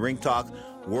 appearing on Ring Talk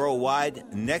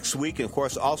Worldwide next week. And, of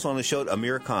course, also on the show,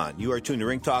 Amir Khan. You are tuned to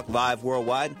Ring Talk Live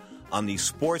Worldwide on the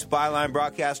Sports Byline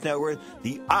Broadcast Network,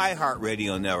 the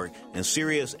iHeartRadio Network, and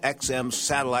Sirius XM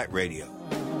Satellite Radio.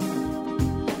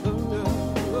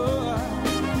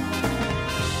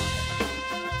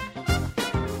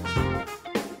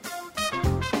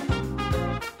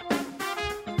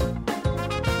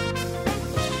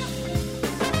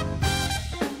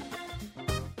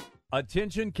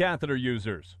 Attention catheter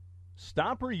users.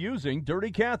 Stop reusing dirty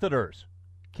catheters.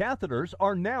 Catheters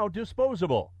are now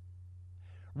disposable.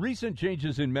 Recent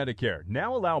changes in Medicare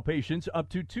now allow patients up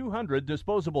to 200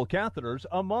 disposable catheters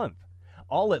a month,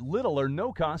 all at little or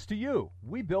no cost to you.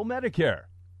 We bill Medicare.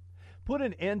 Put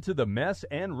an end to the mess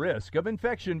and risk of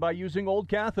infection by using old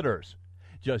catheters.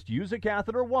 Just use a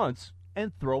catheter once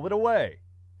and throw it away.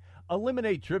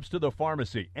 Eliminate trips to the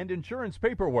pharmacy and insurance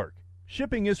paperwork.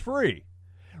 Shipping is free.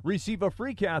 Receive a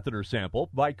free catheter sample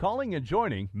by calling and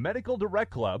joining Medical Direct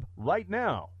Club right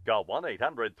now. Call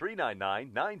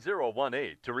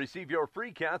 1-800-399-9018 to receive your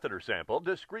free catheter sample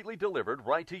discreetly delivered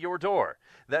right to your door.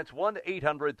 That's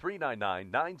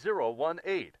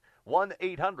 1-800-399-9018.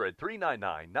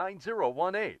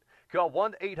 1-800-399-9018. Call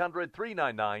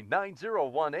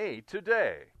 1-800-399-9018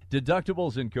 today.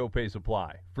 Deductibles and copays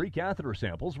apply. Free catheter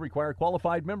samples require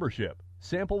qualified membership.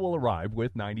 Sample will arrive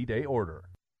with 90-day order.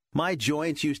 My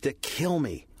joints used to kill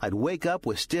me. I'd wake up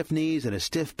with stiff knees and a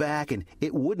stiff back, and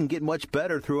it wouldn't get much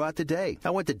better throughout the day.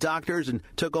 I went to doctors and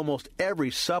took almost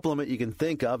every supplement you can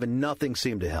think of, and nothing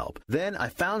seemed to help. Then I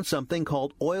found something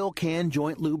called Oil Can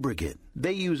Joint Lubricant.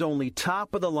 They use only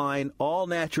top-of-the-line,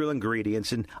 all-natural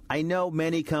ingredients, and I know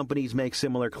many companies make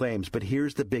similar claims, but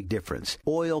here's the big difference.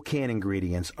 Oil Can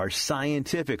ingredients are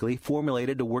scientifically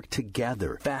formulated to work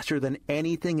together faster than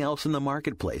anything else in the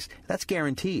marketplace. That's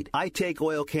guaranteed. I take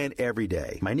Oil Can every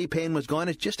day. My knee pain was gone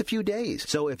in just a few days.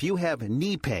 So if you have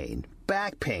knee pain,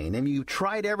 back pain, and you've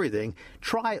tried everything,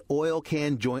 try Oil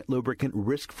Can Joint Lubricant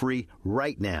risk-free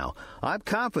right now. I'm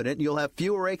confident you'll have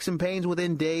fewer aches and pains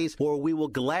within days, or we will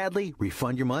gladly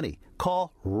refund your money.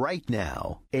 Call right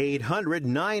now.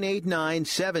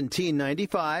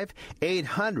 800-989-1795.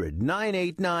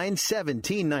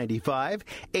 800-989-1795.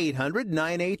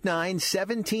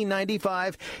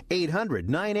 800-989-1795.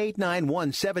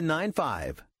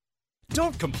 800-989-1795.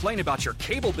 Don't complain about your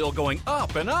cable bill going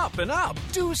up and up and up.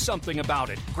 Do something about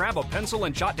it. Grab a pencil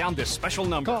and jot down this special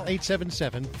number. Call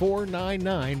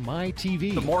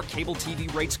 877-499-MY-TV. The more cable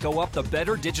TV rates go up, the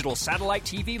better digital satellite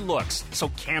TV looks. So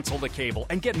cancel the cable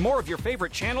and get more of your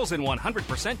favorite channels in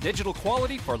 100% digital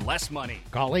quality for less money.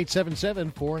 Call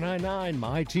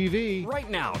 877-499-MY-TV. Right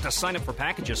now to sign up for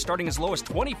packages starting as low as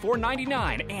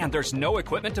 $24.99, and there's no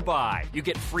equipment to buy. You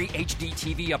get free HD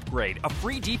TV upgrade, a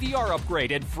free DVR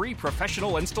upgrade, and free professional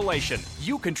installation.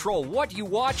 You control what you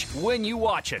watch when you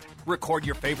watch it. Record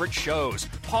your favorite shows.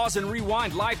 Pause and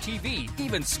rewind live TV.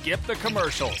 Even skip the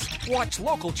commercials. Watch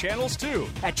local channels too.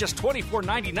 At just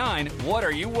 $24.99, what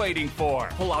are you waiting for?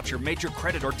 Pull out your major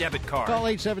credit or debit card. Call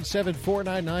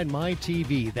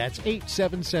 877-499-MY-TV. That's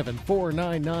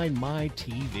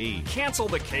 877-499-MY-TV. Cancel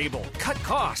the cable, cut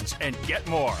costs, and get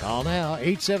more. Call now,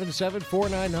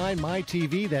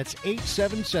 877-499-MY-TV. That's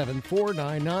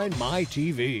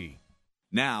 877-499-MY-TV.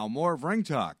 Now, more of Ring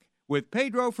Talk with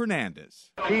Pedro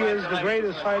Fernandez. He is the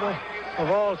greatest fighter of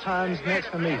all times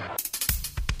next to me.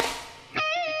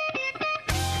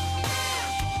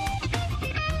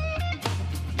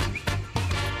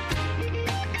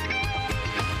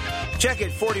 Check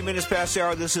it, 40 minutes past the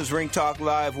hour. This is Ring Talk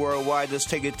Live Worldwide. Let's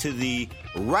take it to the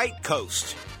right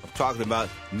coast. I'm talking about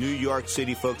New York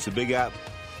City, folks, the Big Apple.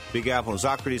 Big Apple.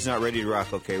 Socrates not ready to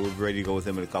rock. Okay, we'll be ready to go with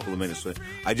him in a couple of minutes. But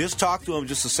I just talked to him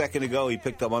just a second ago. He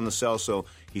picked up on the cell, so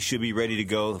he should be ready to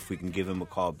go if we can give him a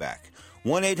call back.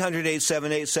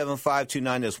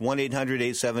 1-800-878-7529. That's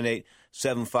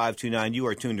 1-800-878-7529. You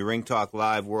are tuned to Ring Talk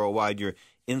Live Worldwide, your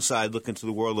inside look into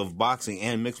the world of boxing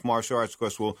and mixed martial arts. Of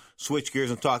course, we'll switch gears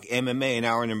and talk MMA in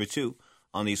hour number 2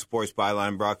 on the Sports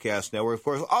Byline Broadcast Network. Of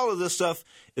course, all of this stuff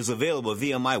is available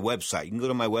via my website. You can go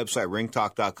to my website,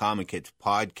 ringtalk.com, and get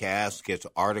podcasts, get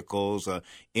articles,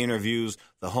 interviews,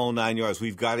 the whole 9 yards.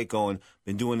 We've got it going.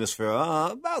 Been doing this for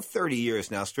about 30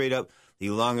 years now, straight up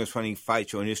the longest-running fight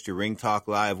show in history, Ring Talk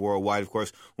Live worldwide. Of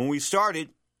course, when we started,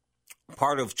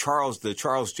 part of the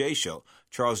Charles J. Show.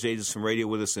 Charles J. did some radio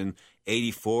with us in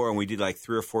 84, and we did like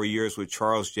 3 or 4 years with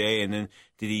Charles J., and then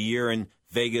did a year in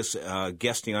Vegas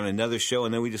guesting on another show,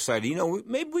 and then we decided,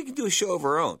 maybe we can do a show of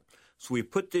our own. So we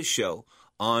put this show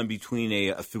on between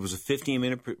it was a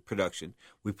 15-minute production.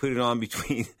 We put it on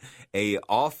between a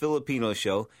all-Filipino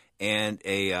show and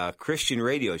a Christian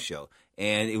radio show.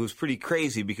 And it was pretty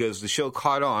crazy because the show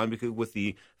caught on because with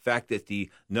the fact that the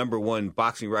number one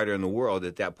boxing writer in the world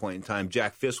at that point in time,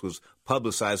 Jack Fisk, was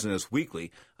publicizing us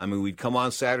weekly. I mean, we'd come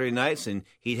on Saturday nights, and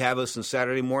he'd have us on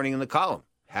Saturday morning in the column,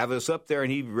 have us up there,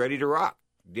 and he'd be ready to rock.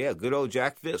 Yeah, good old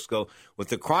Jack Fisk. So with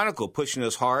the Chronicle pushing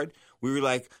us hard, we were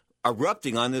like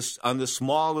erupting on this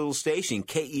small little station,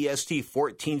 KEST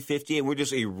 1450, and we're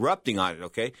just erupting on it,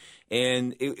 okay?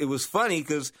 And it was funny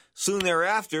because soon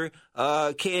thereafter,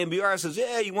 KMBR says,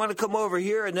 yeah, you want to come over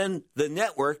here? And then the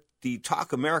network, the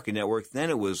Talk America network, then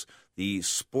it was the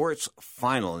Sports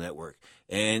Final network.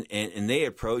 And they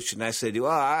approached, and I said,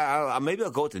 well, maybe I'll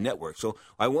go with the network. So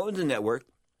I went with the network.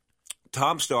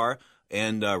 Tom Starr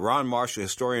and Ron Marshall,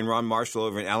 historian Ron Marshall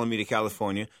over in Alameda,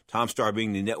 California, Tom Starr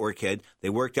being the network head, they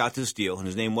worked out this deal, and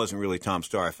his name wasn't really Tom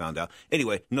Starr, I found out.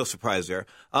 Anyway, no surprise there.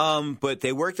 But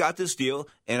they worked out this deal,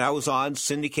 and I was on,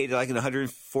 syndicated like in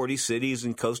 140 cities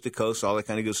and coast to coast, all that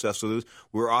kind of good stuff. So we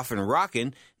were off and rocking,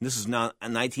 and this is now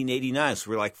 1989,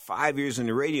 so we're like 5 years in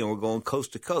the radio, and we're going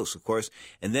coast to coast, of course.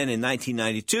 And then in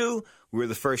 1992, we were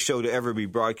the first show to ever be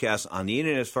broadcast on the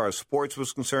internet as far as sports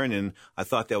was concerned, and I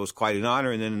thought that was quite an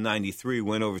honor. And then in '93,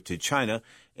 went over to China,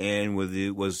 and was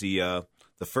the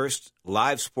first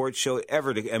live sports show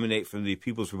ever to emanate from the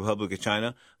People's Republic of China.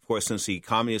 Of course, since the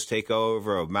communist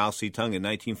takeover of Mao Zedong in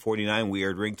 1949, we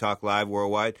aired Ring Talk Live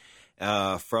worldwide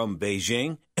from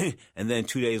Beijing, and then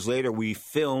 2 days later, we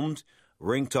filmed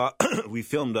Ring Talk. We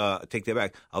filmed, take that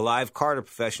back, a live card of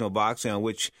professional boxing on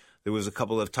which there was a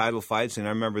couple of title fights, and I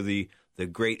remember the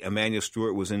great Emmanuel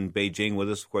Stewart was in Beijing with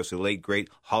us. Of course, the late, great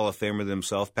Hall of Famer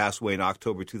himself, passed away in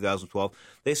October 2012.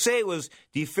 They say it was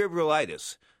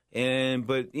defibrilitis,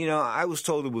 but I was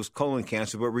told it was colon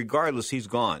cancer, but regardless, he's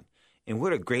gone. And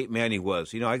what a great man he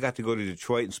was. I got to go to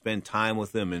Detroit and spend time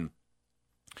with him, and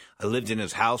I lived in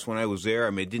his house when I was there. I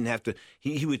mean, didn't have to.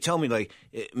 He would tell me, like,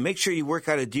 make sure you work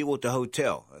out a deal with the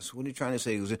hotel. I said, what are you trying to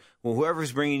say? He goes, well,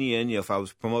 whoever's bringing you in, if I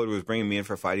was promoter was bringing me in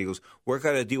for a fight, he goes, work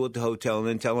out a deal with the hotel and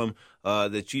then tell them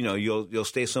that, you'll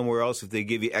stay somewhere else if they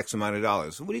give you X amount of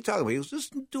dollars. So what are you talking about? He goes,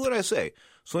 just do what I say.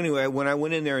 So anyway, when I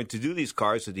went in there to do these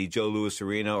cards at the Joe Louis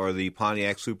Arena or the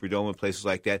Pontiac Superdome and places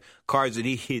like that, cards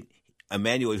that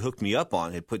Emmanuel had hooked me up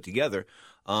on, had put together,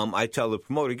 I tell the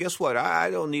promoter, guess what? I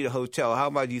don't need a hotel. How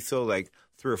about you throw like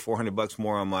 $300 or $400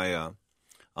 more on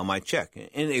my check?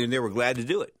 And they were glad to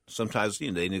do it. Sometimes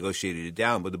they negotiated it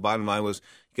down, but the bottom line was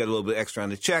you got a little bit extra on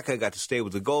the check. I got to stay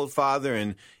with the Goldfather,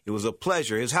 and it was a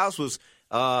pleasure. His house was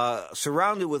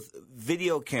surrounded with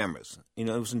video cameras. It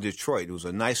was in Detroit. It was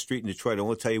a nice street in Detroit. I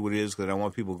won't tell you what it is because I don't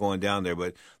want people going down there.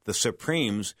 But the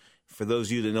Supremes. For those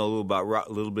of you that know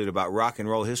a little bit about rock and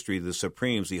roll history, the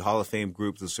Supremes, the Hall of Fame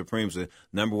group, the Supremes, the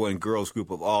number one girls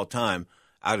group of all time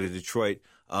out of Detroit,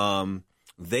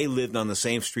 they lived on the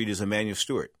same street as Emmanuel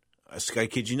Stewart. I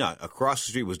kid you not. Across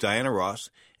the street was Diana Ross,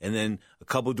 and then a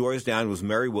couple doors down was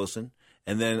Mary Wilson,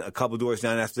 and then a couple doors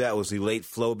down after that was the late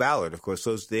Flo Ballard. Of course,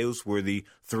 those were the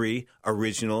three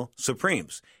original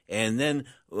Supremes. And then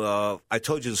I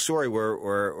told you the story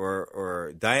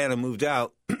where Diana moved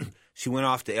out. She went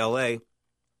off to L.A.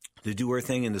 to do her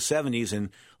thing in the 70s, and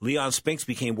Leon Spinks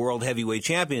became world heavyweight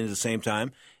champion at the same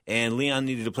time, and Leon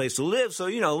needed a place to live, so,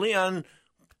 Leon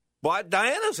bought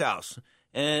Diana's house.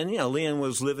 And, Leon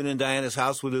was living in Diana's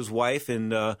house with his wife,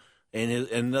 and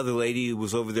another lady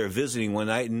was over there visiting one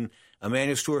night, and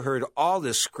Emmanuel Stewart heard all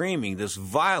this screaming, this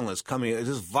violence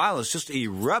just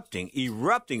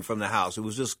erupting from the house. It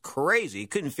was just crazy. He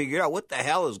couldn't figure out what the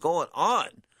hell is going on.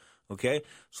 Okay,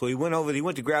 so he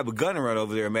went to grab a gun and run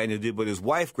over there, Emmanuel did, but his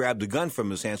wife grabbed the gun from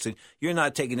his hand and said, you're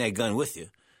not taking that gun with you.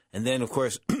 And then, of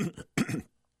course,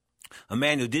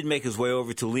 Emmanuel did make his way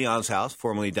over to Leon's house,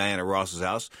 formerly Diana Ross's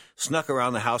house, snuck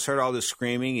around the house, heard all this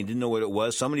screaming, and didn't know what it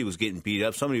was. Somebody was getting beat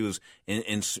up. Somebody was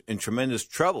in tremendous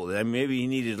trouble. And maybe he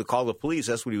needed to call the police.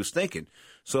 That's what he was thinking.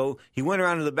 So he went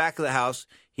around to the back of the house.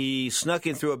 he snuck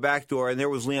in through a back door, and there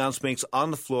was Leon Spinks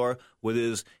on the floor with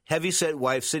his heavyset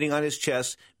wife sitting on his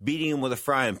chest, beating him with a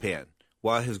frying pan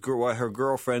while her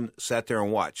girlfriend sat there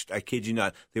and watched. I kid you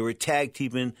not. They were tag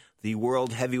teaming the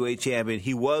world heavyweight champion.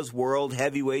 He was world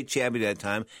heavyweight champion at that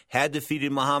time, had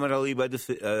defeated Muhammad Ali by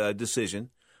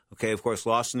decision. Okay, of course,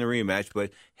 lost in the rematch,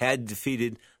 but had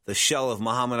defeated the shell of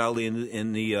Muhammad Ali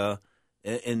in the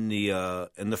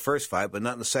first fight, but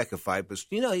not in the second fight. But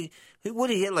he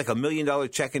hit like $1 million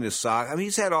check in his sock. I mean,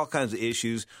 he's had all kinds of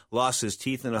issues. Lost his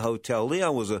teeth in a hotel.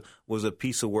 Leon was a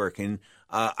piece of work, and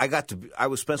I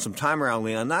would spend some time around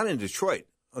Leon, not in Detroit,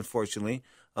 unfortunately,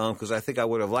 because I think I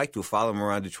would have liked to follow him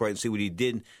around Detroit and see what he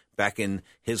did back in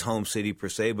his home city per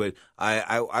se. But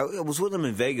I was with him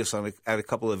in Vegas at a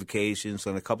couple of occasions,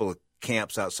 on a couple of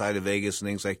camps outside of Vegas and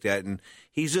things like that, and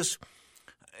he's just.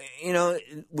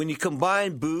 When you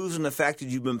combine booze and the fact that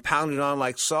you've been pounded on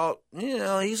like salt,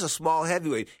 he's a small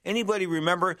heavyweight. Anybody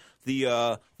remember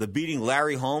the beating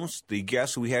Larry Holmes, the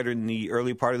guest we had in the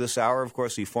early part of this hour? Of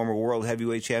course, the former world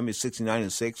heavyweight champion,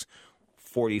 69-6,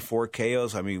 44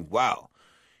 KOs. I mean, wow.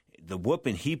 The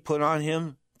whooping he put on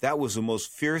him, that was the most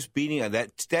fierce beating.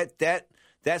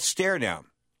 That stare down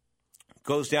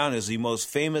goes down as the most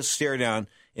famous stare down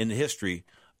in the history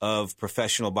of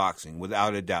professional boxing,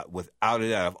 without a doubt. Without a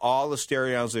doubt, of all the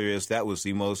stare downs there is, that was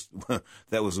the most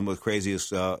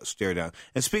craziest stare down.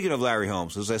 And speaking of Larry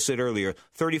Holmes, as I said earlier,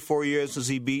 34 years since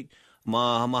he beat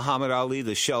Muhammad Ali,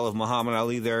 the shell of Muhammad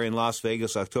Ali, there in Las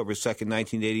Vegas, October 2nd,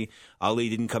 1980. Ali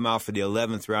didn't come out for the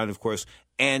 11th round. Of course,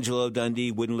 Angelo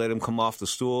Dundee wouldn't let him come off the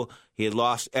stool. He had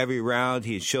lost every round.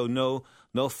 He had showed no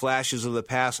flashes of the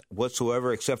past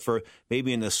whatsoever, except for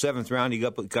maybe in the 7th round he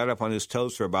got up on his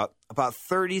toes for about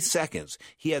 30 seconds.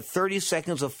 He had 30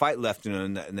 seconds of fight left in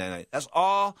him that night. That's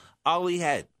all Ali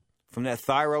had from that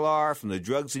Thyrolar, from the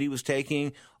drugs that he was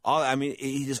taking. All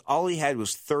he had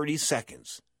was 30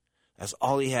 seconds. That's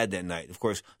all he had that night. Of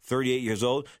course, 38 years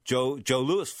old. Joe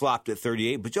Louis flopped at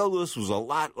 38, but Joe Louis was a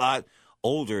lot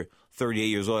older, 38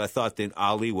 years old, I thought, than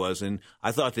Ali was. And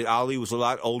I thought that Ali was a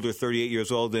lot older, 38 years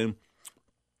old, than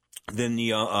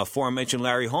the aforementioned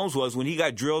Larry Holmes was when he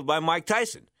got drilled by Mike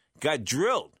Tyson. Got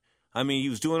drilled. I mean, he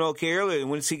was doing okay earlier, and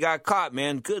once he got caught,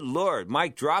 man, good Lord,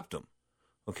 Mike dropped him.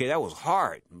 Okay, that was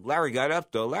hard. Larry got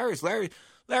up, though. Larry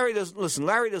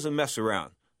doesn't mess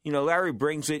around. Larry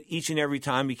brings it each and every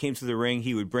time he came to the ring.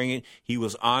 He would bring it. He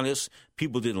was honest.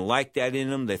 People didn't like that in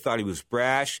him. They thought he was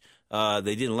brash.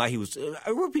 They didn't like I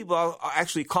heard people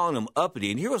actually calling him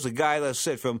uppity. And here was a guy, let's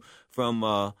say, from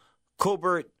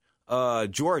Colbert,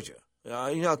 Georgia.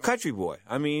 A country boy.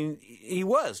 I mean, he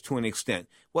was, to an extent.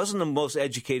 Wasn't the most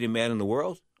educated man in the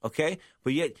world, okay?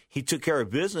 But yet he took care of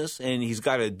business, and he's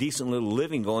got a decent little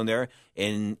living going there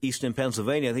in eastern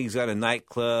Pennsylvania. I think he's got a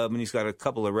nightclub, and he's got a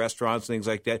couple of restaurants, things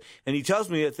like that. And he tells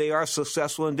me that they are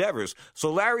successful endeavors.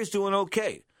 So Larry's doing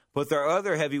okay. But there are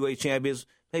other heavyweight champions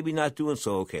maybe not doing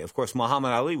so okay. Of course,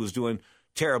 Muhammad Ali was doing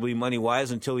terribly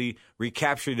money-wise until he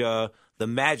recaptured the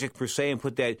magic, per se, and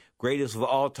put that greatest of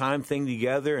all-time thing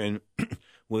together and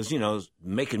was,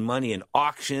 making money in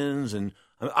auctions. And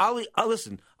Ali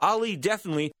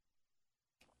definitely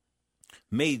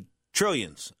made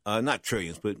trillions, not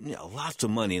trillions, but lots of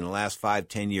money in the last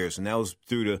 5-10 years. And that was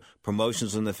through the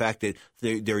promotions and the fact that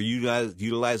they're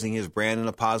utilizing his brand in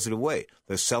a positive way.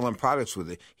 They're selling products with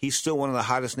it. He's still one of the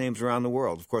hottest names around the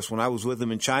world. Of course, when I was with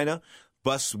him in China,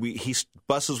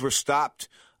 buses were stopped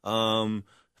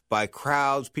by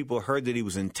crowds. People heard that he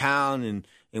was in town,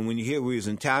 and when you hear he was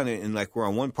in town, and like we're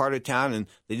on one part of town, and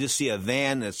they just see a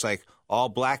van that's like all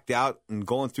blacked out and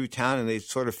going through town, and they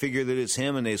sort of figure that it's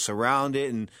him, and they surround it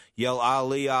and yell,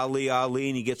 Ali, Ali, Ali,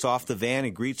 and he gets off the van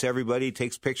and greets everybody,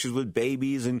 takes pictures with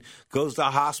babies, and goes to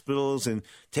hospitals and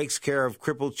takes care of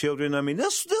crippled children. I mean,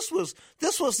 this was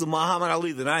the Muhammad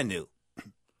Ali that I knew.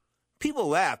 People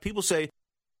laugh. People say,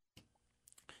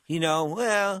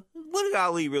 well, what did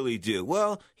Ali really do?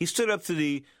 Well, he stood up to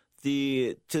the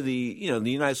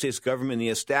United States government and the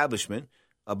establishment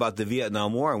about the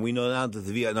Vietnam War, and we know now that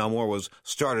the Vietnam War was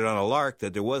started on a lark,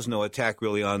 that there was no attack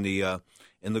really on the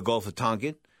in the Gulf of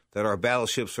Tonkin, that our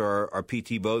battleships or our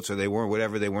PT boats, or they weren't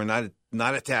whatever, they were not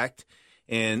attacked,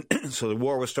 and so the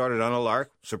war was started on a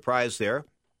lark. Surprise there.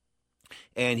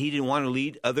 And he didn't want to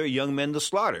lead other young men to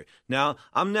slaughter. Now,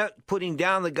 I'm not putting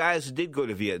down the guys that did go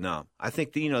to Vietnam. I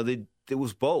think that, it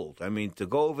was bold. I mean, to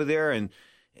go over there, and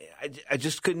I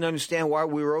just couldn't understand why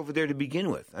we were over there to begin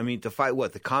with. I mean, to fight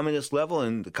what? The communist level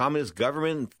and the communist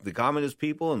government, and the communist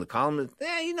people and the communist...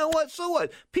 you know what? So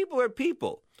what? People are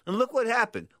people. And look what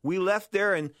happened. We left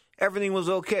there and everything was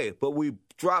okay. But we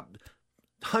dropped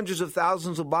hundreds of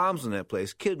thousands of bombs in that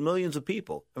place, killed millions of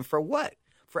people. And for what?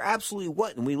 For absolutely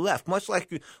what? And we left, much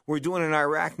like we're doing in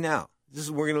Iraq now.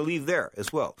 We're going to leave there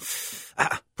as well.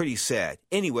 Pretty sad.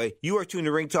 Anyway, you are tuned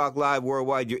to Ring Talk Live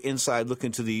Worldwide. You're inside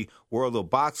looking to the world of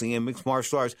boxing and mixed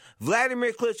martial arts.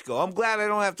 Vladimir Klitschko. I'm glad I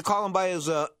don't have to call him by his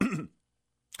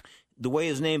the way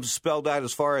his name's spelled out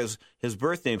as far as his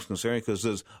birth name's concerned, because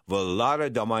there's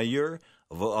Vlada Damayur.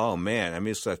 Oh, man. I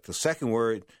mean, it's like the second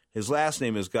word. His last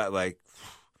name has got like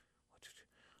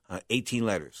 18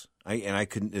 letters.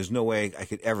 There's no way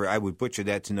I would butcher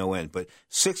that to no end. But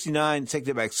 69, take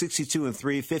that back,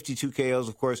 62-3, 52 KOs,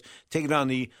 of course, taking on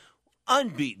the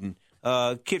unbeaten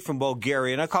kid from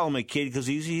Bulgaria. And I call him a kid because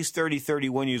he's 30,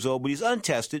 31 years old, but he's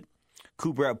untested.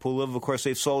 Kubrat Pulev, of course,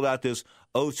 they've sold out this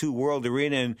O2 World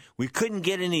Arena, and we couldn't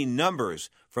get any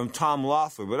numbers from Tom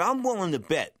Loeffler, but I'm willing to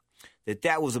bet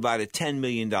that was about a $10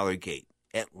 million gate.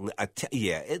 At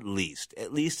least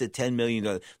a $10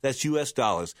 million. That's U.S.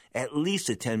 dollars. At least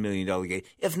a $10 million gate,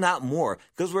 if not more,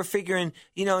 because we're figuring,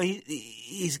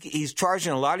 he's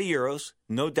charging a lot of euros,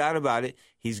 no doubt about it.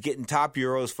 He's getting top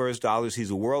euros for his dollars.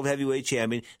 He's a world heavyweight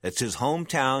champion. That's his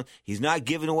hometown. He's not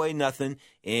giving away nothing.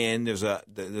 And there's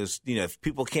if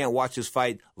people can't watch this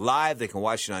fight live, they can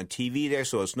watch it on TV there,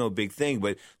 so it's no big thing.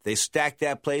 But they stack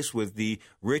that place with the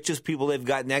richest people they've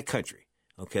got in that country.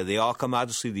 Okay, they all come out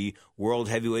to see the world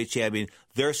heavyweight champion,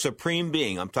 their supreme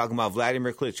being. I'm talking about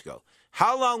Vladimir Klitschko.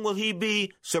 How long will he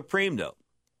be supreme, though?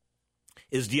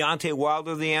 Is Deontay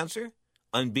Wilder the answer?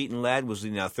 Unbeaten lad, was he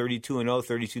now 32-0,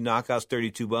 32 knockouts,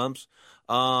 32 bumps?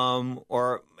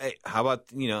 Or hey, how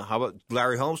about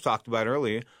Larry Holmes talked about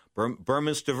earlier,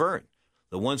 Berman Stavern,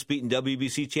 the once beaten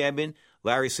WBC champion.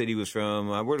 Larry said he was from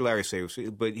where did Larry say he was?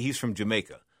 But he's from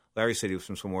Jamaica. Larry said he was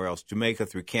from somewhere else, Jamaica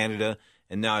through Canada,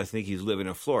 and now I think he's living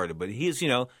in Florida. But he's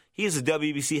a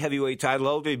WBC heavyweight title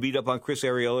holder. He beat up on Chris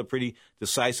Arreola pretty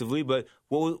decisively. But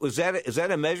is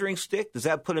that a measuring stick? Does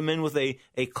that put him in with a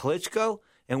Klitschko?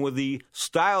 And with the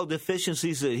style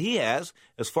deficiencies that he has,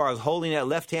 as far as holding that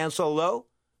left hand so low,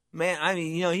 man, I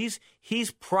mean,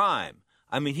 he's prime.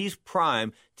 I mean, he's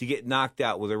prime to get knocked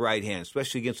out with a right hand,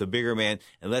 especially against a bigger man,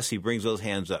 unless he brings those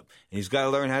hands up. And he's got to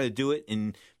learn how to do it.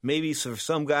 And maybe for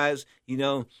some guys,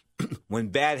 when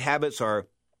bad habits are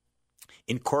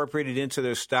incorporated into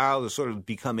their style, they sort of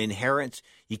become inherent,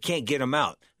 you can't get them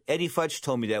out. Eddie Futch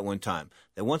told me that one time,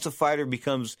 that once a fighter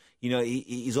becomes,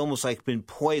 he's almost like been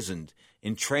poisoned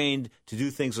and trained to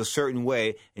do things a certain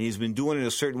way, and he's been doing it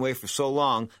a certain way for so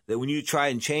long that when you try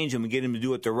and change him and get him to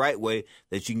do it the right way,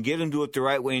 that you can get him to do it the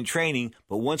right way in training,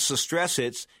 but once the stress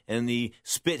hits and the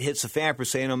spit hits the fan per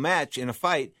se in a match, in a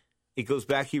fight, it goes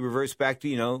back, he reverts back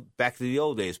to, back to the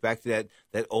old days, back to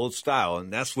that old style.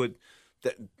 And that's what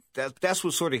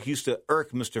sort of used to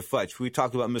irk Mr. Futch. We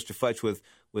talked about Mr. Futch with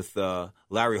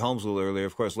Larry Holmes a little earlier.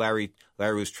 Of course, Larry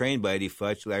was trained by Eddie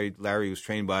Futch. Larry was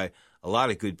trained by a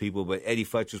lot of good people, but Eddie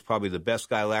Futch was probably the best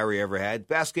guy Larry ever had.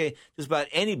 Best guy just about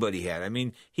anybody had. I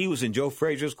mean, he was in Joe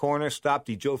Frazier's corner, stopped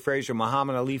the Joe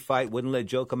Frazier-Muhammad Ali fight, wouldn't let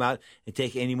Joe come out and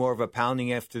take any more of a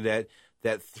pounding after that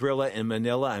Thrilla in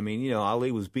Manila. I mean,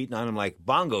 Ali was beating on him like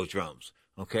bongo drums.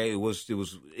 Okay, it was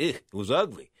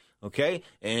ugly. Okay,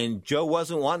 and Joe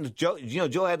wasn't wanting to.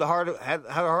 Joe had the heart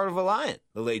of a lion.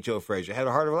 The late Joe Frazier had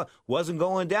a heart of a lion. Wasn't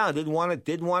going down. Didn't want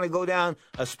to go down,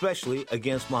 especially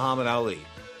against Muhammad Ali.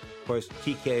 Of course,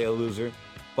 TKO loser.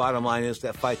 Bottom line is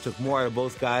that fight took more out of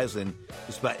both guys than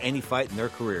just about any fight in their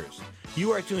careers. You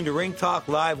are tuned to Ring Talk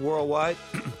Live Worldwide.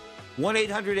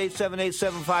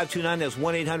 1-800-878-7529. That's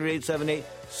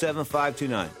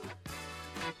 1-800-878-7529.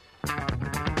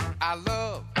 I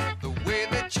love the way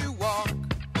that you walk,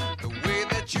 the way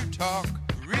that you talk.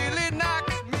 Really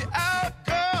knocks me out,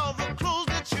 girl. The clothes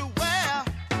that you wear,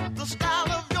 the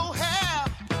style of your hair,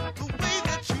 the way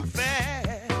that you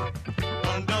fare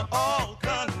under all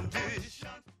conditions.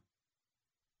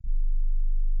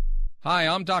 Hi,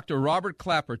 I'm Dr. Robert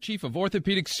Clapper, Chief of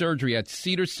Orthopedic Surgery at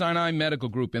Cedars-Sinai Medical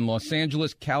Group in Los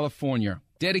Angeles, California.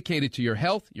 Dedicated to your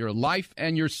health, your life,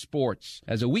 and your sports.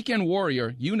 As a weekend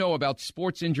warrior, you know about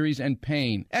sports injuries and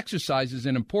pain. Exercise is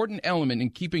an important element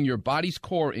in keeping your body's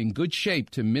core in good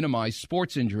shape to minimize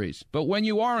sports injuries. But when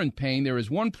you are in pain, there is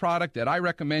one product that I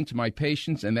recommend to my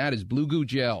patients, and that is Blue Goo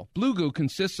Gel. Blue Goo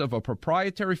consists of a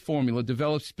proprietary formula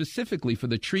developed specifically for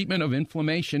the treatment of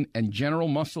inflammation and general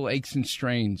muscle aches and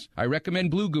strains. I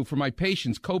recommend Blue Goo for my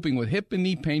patients coping with hip and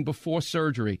knee pain before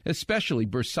surgery, especially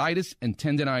bursitis and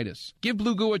tendinitis. Give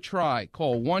Blue Goo a try.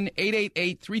 Call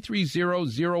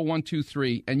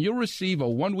 1-888-330-0123 and you'll receive a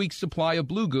 1-week supply of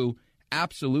Blue Goo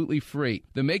absolutely free.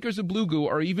 The makers of Blue Goo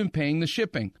are even paying the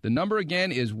shipping. The number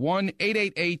again is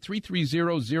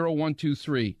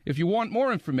 1-888-330-0123. If you want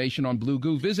more information on Blue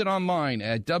Goo, visit online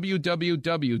at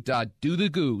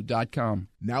www.dothegoo.com.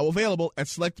 Now available at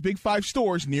select Big 5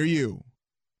 stores near you.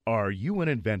 Are you an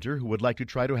inventor who would like to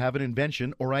try to have an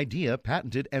invention or idea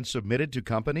patented and submitted to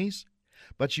companies?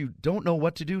 But you don't know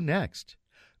what to do next?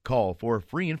 Call for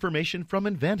free information from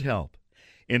InventHelp.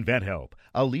 InventHelp,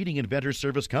 a leading inventor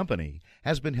service company,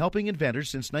 has been helping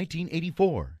inventors since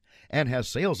 1984 and has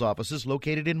sales offices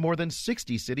located in more than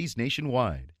 60 cities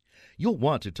nationwide. You'll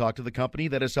want to talk to the company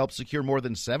that has helped secure more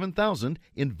than 7,000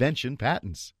 invention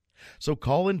patents. So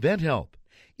call InventHelp.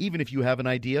 Even if you have an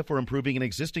idea for improving an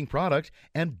existing product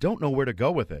and don't know where to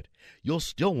go with it, you'll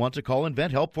still want to call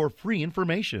InventHelp for free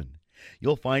information.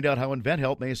 You'll find out how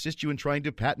InventHelp may assist you in trying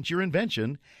to patent your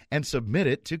invention and submit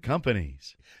it to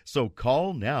companies. So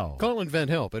call now. Call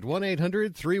InventHelp at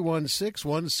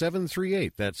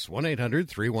 1-800-316-1738. That's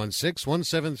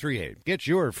 1-800-316-1738. Get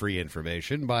your free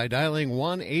information by dialing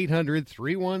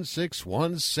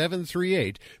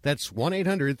 1-800-316-1738. That's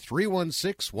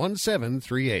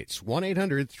 1-800-316-1738.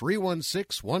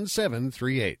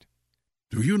 1-800-316-1738.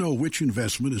 Do you know which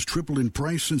investment has tripled in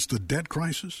price since the debt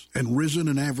crisis and risen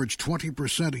an average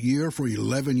 20% a year for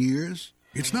 11 years?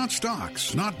 It's not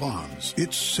stocks, not bonds,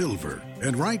 it's silver.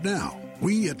 And right now,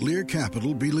 we at Lear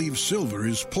Capital believe silver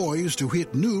is poised to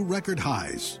hit new record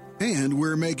highs. And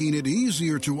we're making it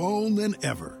easier to own than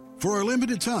ever. For a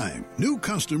limited time, new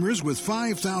customers with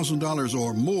 $5,000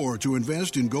 or more to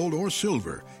invest in gold or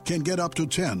silver can get up to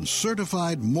 10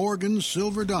 certified Morgan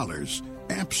silver dollars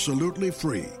absolutely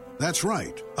free. That's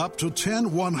right, up to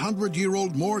 10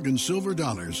 100-year-old Morgan silver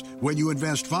dollars when you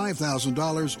invest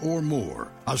 $5,000 or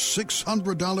more. A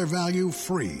 $600 value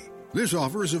free. This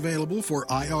offer is available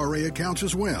for IRA accounts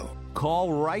as well.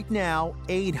 Call right now,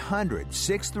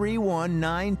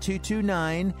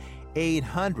 800-631-9229,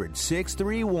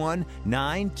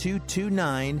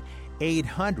 800-631-9229,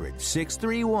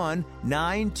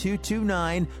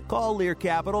 800-631-9229. Call Lear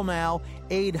Capital now,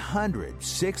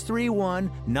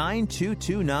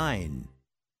 800-631-9229.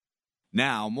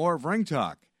 Now, more of Ring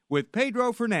Talk with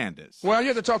Pedro Fernandez. Well, you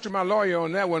have to talk to my lawyer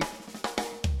on that one.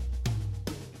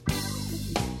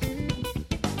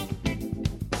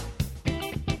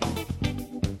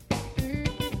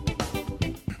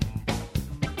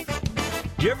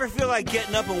 Do you ever feel like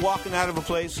getting up and walking out of a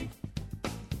place?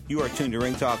 You are tuned to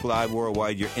Ring Talk Live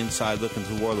Worldwide, your inside look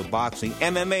into the world of boxing.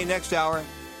 MMA next hour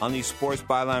on the Sports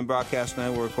Byline Broadcast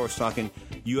Network. We're, of course, talking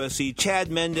UFC. Chad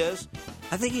Mendez,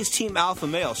 I think he's Team Alpha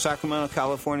Male, Sacramento,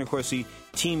 California. Of course, the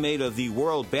teammate of the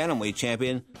world bantamweight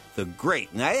champion, the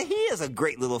Great. Now, he is a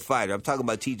great little fighter. I'm talking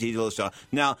about T.J. Dillashaw.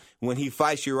 Now, when he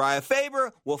fights Uriah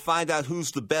Faber, we'll find out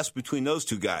who's the best between those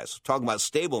two guys. We're talking about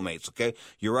stablemates, okay?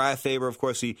 Uriah Faber, of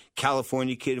course, the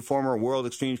California kid, former World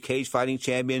Extreme cage fighting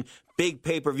champion. Big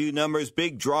pay-per-view numbers,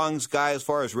 big drawings guy as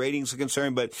far as ratings are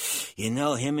concerned. But, you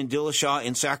know, him and Dillashaw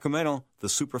in Sacramento, the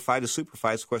super fight of super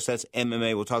fights. Of course, that's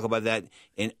MMA. We'll talk about that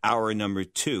in hour number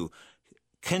 2.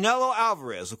 Canelo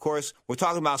Alvarez, of course, we're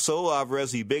talking about Saul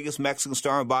Alvarez, the biggest Mexican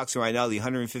star in boxing right now, the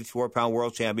 154-pound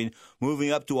world champion,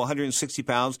 moving up to 160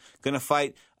 pounds, going to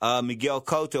fight Miguel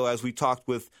Cotto, as we talked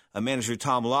with manager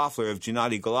Tom Loeffler of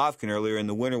Gennady Golovkin earlier, and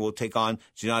the winner will take on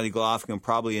Gennady Golovkin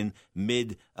probably in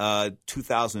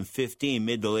mid-2015,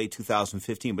 mid to late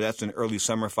 2015, but that's an early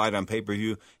summer fight on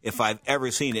pay-per-view if I've ever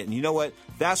seen it. And you know what?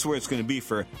 That's where it's going to be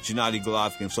for Gennady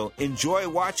Golovkin, so enjoy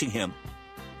watching him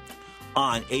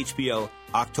on HBO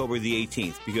October the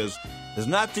 18th, because there's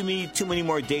not too many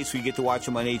more dates where you get to watch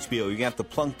him on HBO. You're going to have to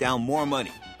plunk down more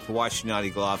money to watch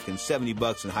Gennady Golovkin,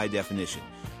 $70 in high definition.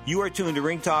 You are tuned to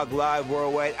Ring Talk Live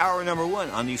Worldwide, hour number 1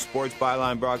 on the Sports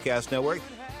Byline Broadcast Network.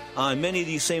 On many of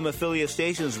these same affiliate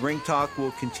stations, Ring Talk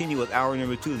will continue with hour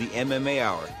number 2, the MMA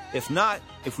Hour. If not,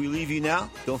 if we leave you now,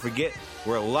 don't forget,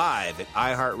 we're live at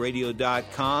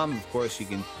iHeartRadio.com. Of course, you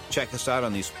can check us out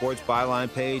on the Sports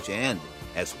Byline page and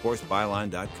at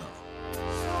sportsbyline.com.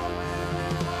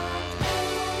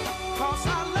 'Cause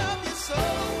I love